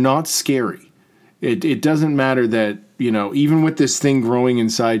 They're not scary. It doesn't matter that, even with this thing growing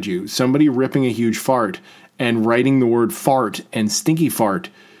inside you, somebody ripping a huge fart and writing the word fart and stinky fart,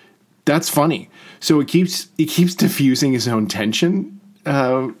 that's funny. So it keeps diffusing his own tension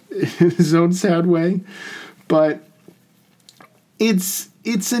in his own sad way. But it's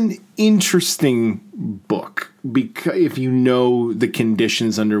an interesting book because if you know the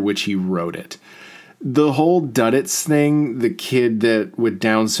conditions under which he wrote it. The whole Duddits thing, the kid with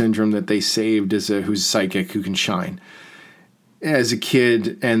Down syndrome that they saved who's psychic, who can shine as a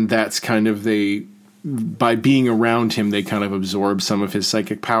kid, and that's kind of by being around him, they kind of absorb some of his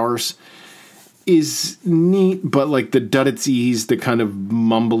psychic powers, is neat. But like the Duddits, the kind of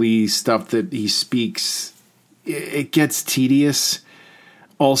mumbly stuff that he speaks, it gets tedious.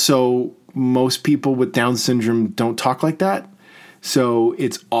 Also, most people with Down syndrome don't talk like that. So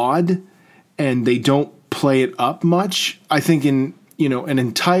it's odd, and they don't play it up much. I think in, an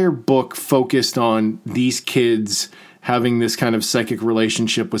entire book focused on these kids having this kind of psychic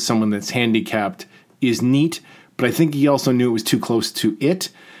relationship with someone that's handicapped is neat, but I think he also knew it was too close to it,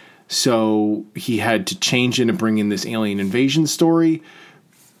 so he had to change it and bring in this alien invasion story.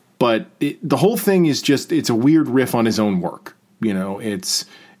 But the whole thing is it's a weird riff on his own work.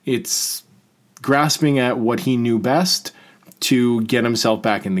 It's grasping at what he knew best to get himself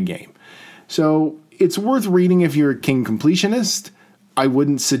back in the game. So it's worth reading if you're a King completionist. I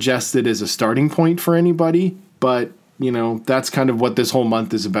wouldn't suggest it as a starting point for anybody, but that's kind of what this whole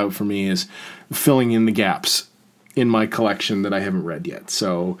month is about for me, is filling in the gaps in my collection that I haven't read yet.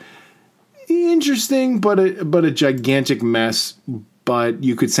 So interesting, but a gigantic mess, but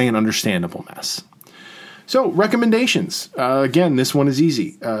you could say an understandable mess. So recommendations. Again, this one is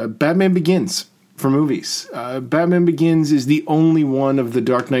easy. Batman Begins for movies. Batman Begins is the only one of the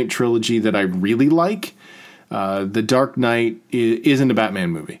Dark Knight trilogy that I really like. The Dark Knight isn't a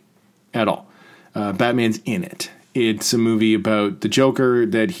Batman movie at all. Batman's in it. It's a movie about the Joker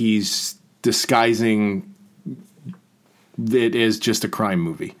that he's disguising it as just a crime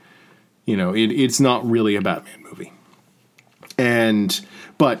movie. It's not really a Batman movie.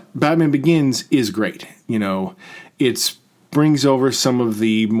 But Batman Begins is great. It brings over some of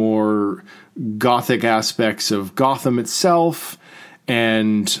the more gothic aspects of Gotham itself.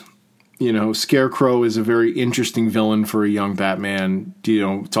 And, Scarecrow is a very interesting villain for a young Batman.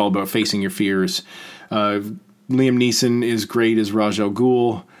 It's all about facing your fears. Liam Neeson is great as Ra's al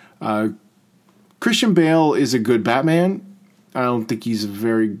Ghul. Christian Bale is a good Batman. I don't think he's a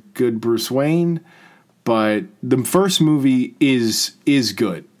very good Bruce Wayne, but the first movie is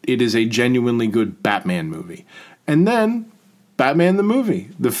good. It is a genuinely good Batman movie. And then Batman the movie,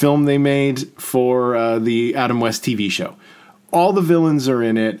 the film they made for the Adam West TV show. All the villains are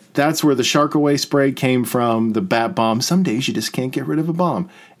in it. That's where the shark away spray came from, the bat bomb. Some days you just can't get rid of a bomb.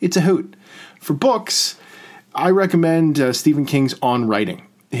 It's a hoot. For books, I recommend Stephen King's On Writing,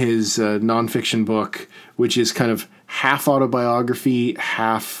 his nonfiction book, which is kind of half autobiography,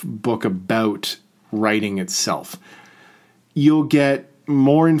 half book about writing itself. You'll get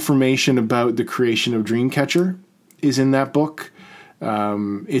more information about the creation of Dreamcatcher is in that book.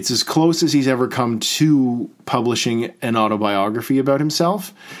 It's as close as he's ever come to publishing an autobiography about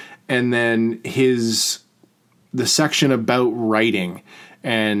himself. And then the section about writing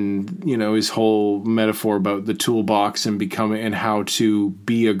and, his whole metaphor about the toolbox and how to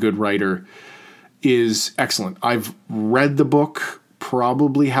be a good writer is excellent. I've read the book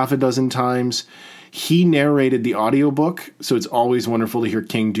probably half a dozen times. He narrated the audiobook, so it's always wonderful to hear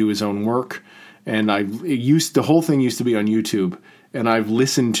King do his own work. And the whole thing used to be on YouTube, and I've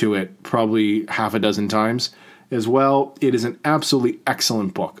listened to it probably half a dozen times as well. It is an absolutely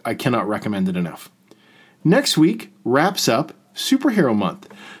excellent book. I cannot recommend it enough. Next week wraps up Superhero Month.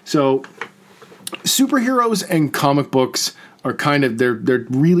 So superheroes and comic books are they're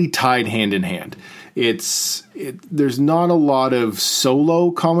really tied hand in hand. There's not a lot of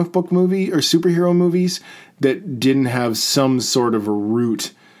solo comic book movie or superhero movies that didn't have some sort of a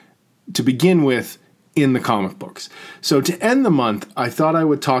root to begin with in the comic books. So to end the month, I thought I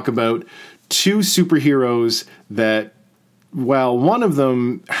would talk about two superheroes that, while one of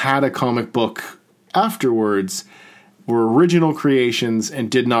them had a comic book afterwards, were original creations and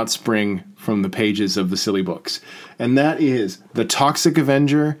did not spring from the pages of the silly books. And that is the Toxic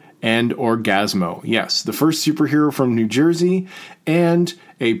Avenger and Orgasmo. Yes, the first superhero from New Jersey and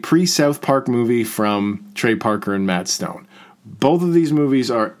a pre-South Park movie from Trey Parker and Matt Stone. Both of these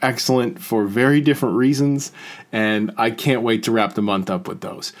movies are excellent for very different reasons, and I can't wait to wrap the month up with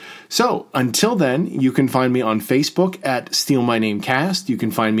those. So, until then, you can find me on Facebook at Steal My Name Cast. You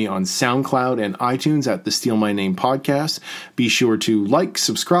can find me on SoundCloud and iTunes at the Steal My Name Podcast. Be sure to like,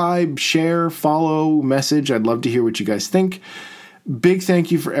 subscribe, share, follow, message. I'd love to hear what you guys think. Big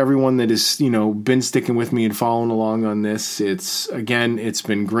thank you for everyone that has, been sticking with me and following along on this. It's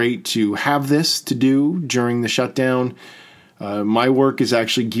been great to have this to do during the shutdown. My work is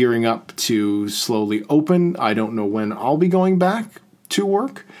actually gearing up to slowly open. I don't know when I'll be going back to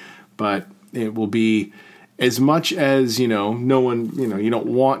work, but it will be, as much as, no one, you don't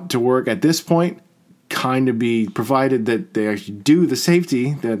want to work at this point, kind of be provided that they actually do the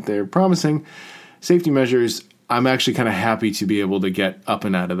safety that they're promising, safety measures. I'm actually kind of happy to be able to get up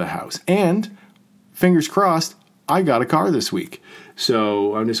and out of the house. And fingers crossed, I got a car this week.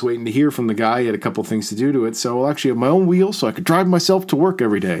 So I'm just waiting to hear from the guy. He had a couple things to do to it. So I'll actually have my own wheel so I could drive myself to work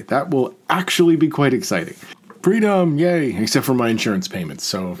every day. That will actually be quite exciting. Freedom, yay, except for my insurance payments.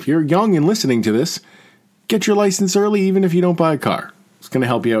 So if you're young and listening to this, get your license early even if you don't buy a car. It's going to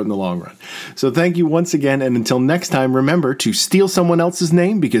help you out in the long run. So thank you once again. And until next time, remember to steal someone else's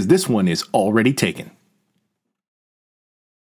name because this one is already taken.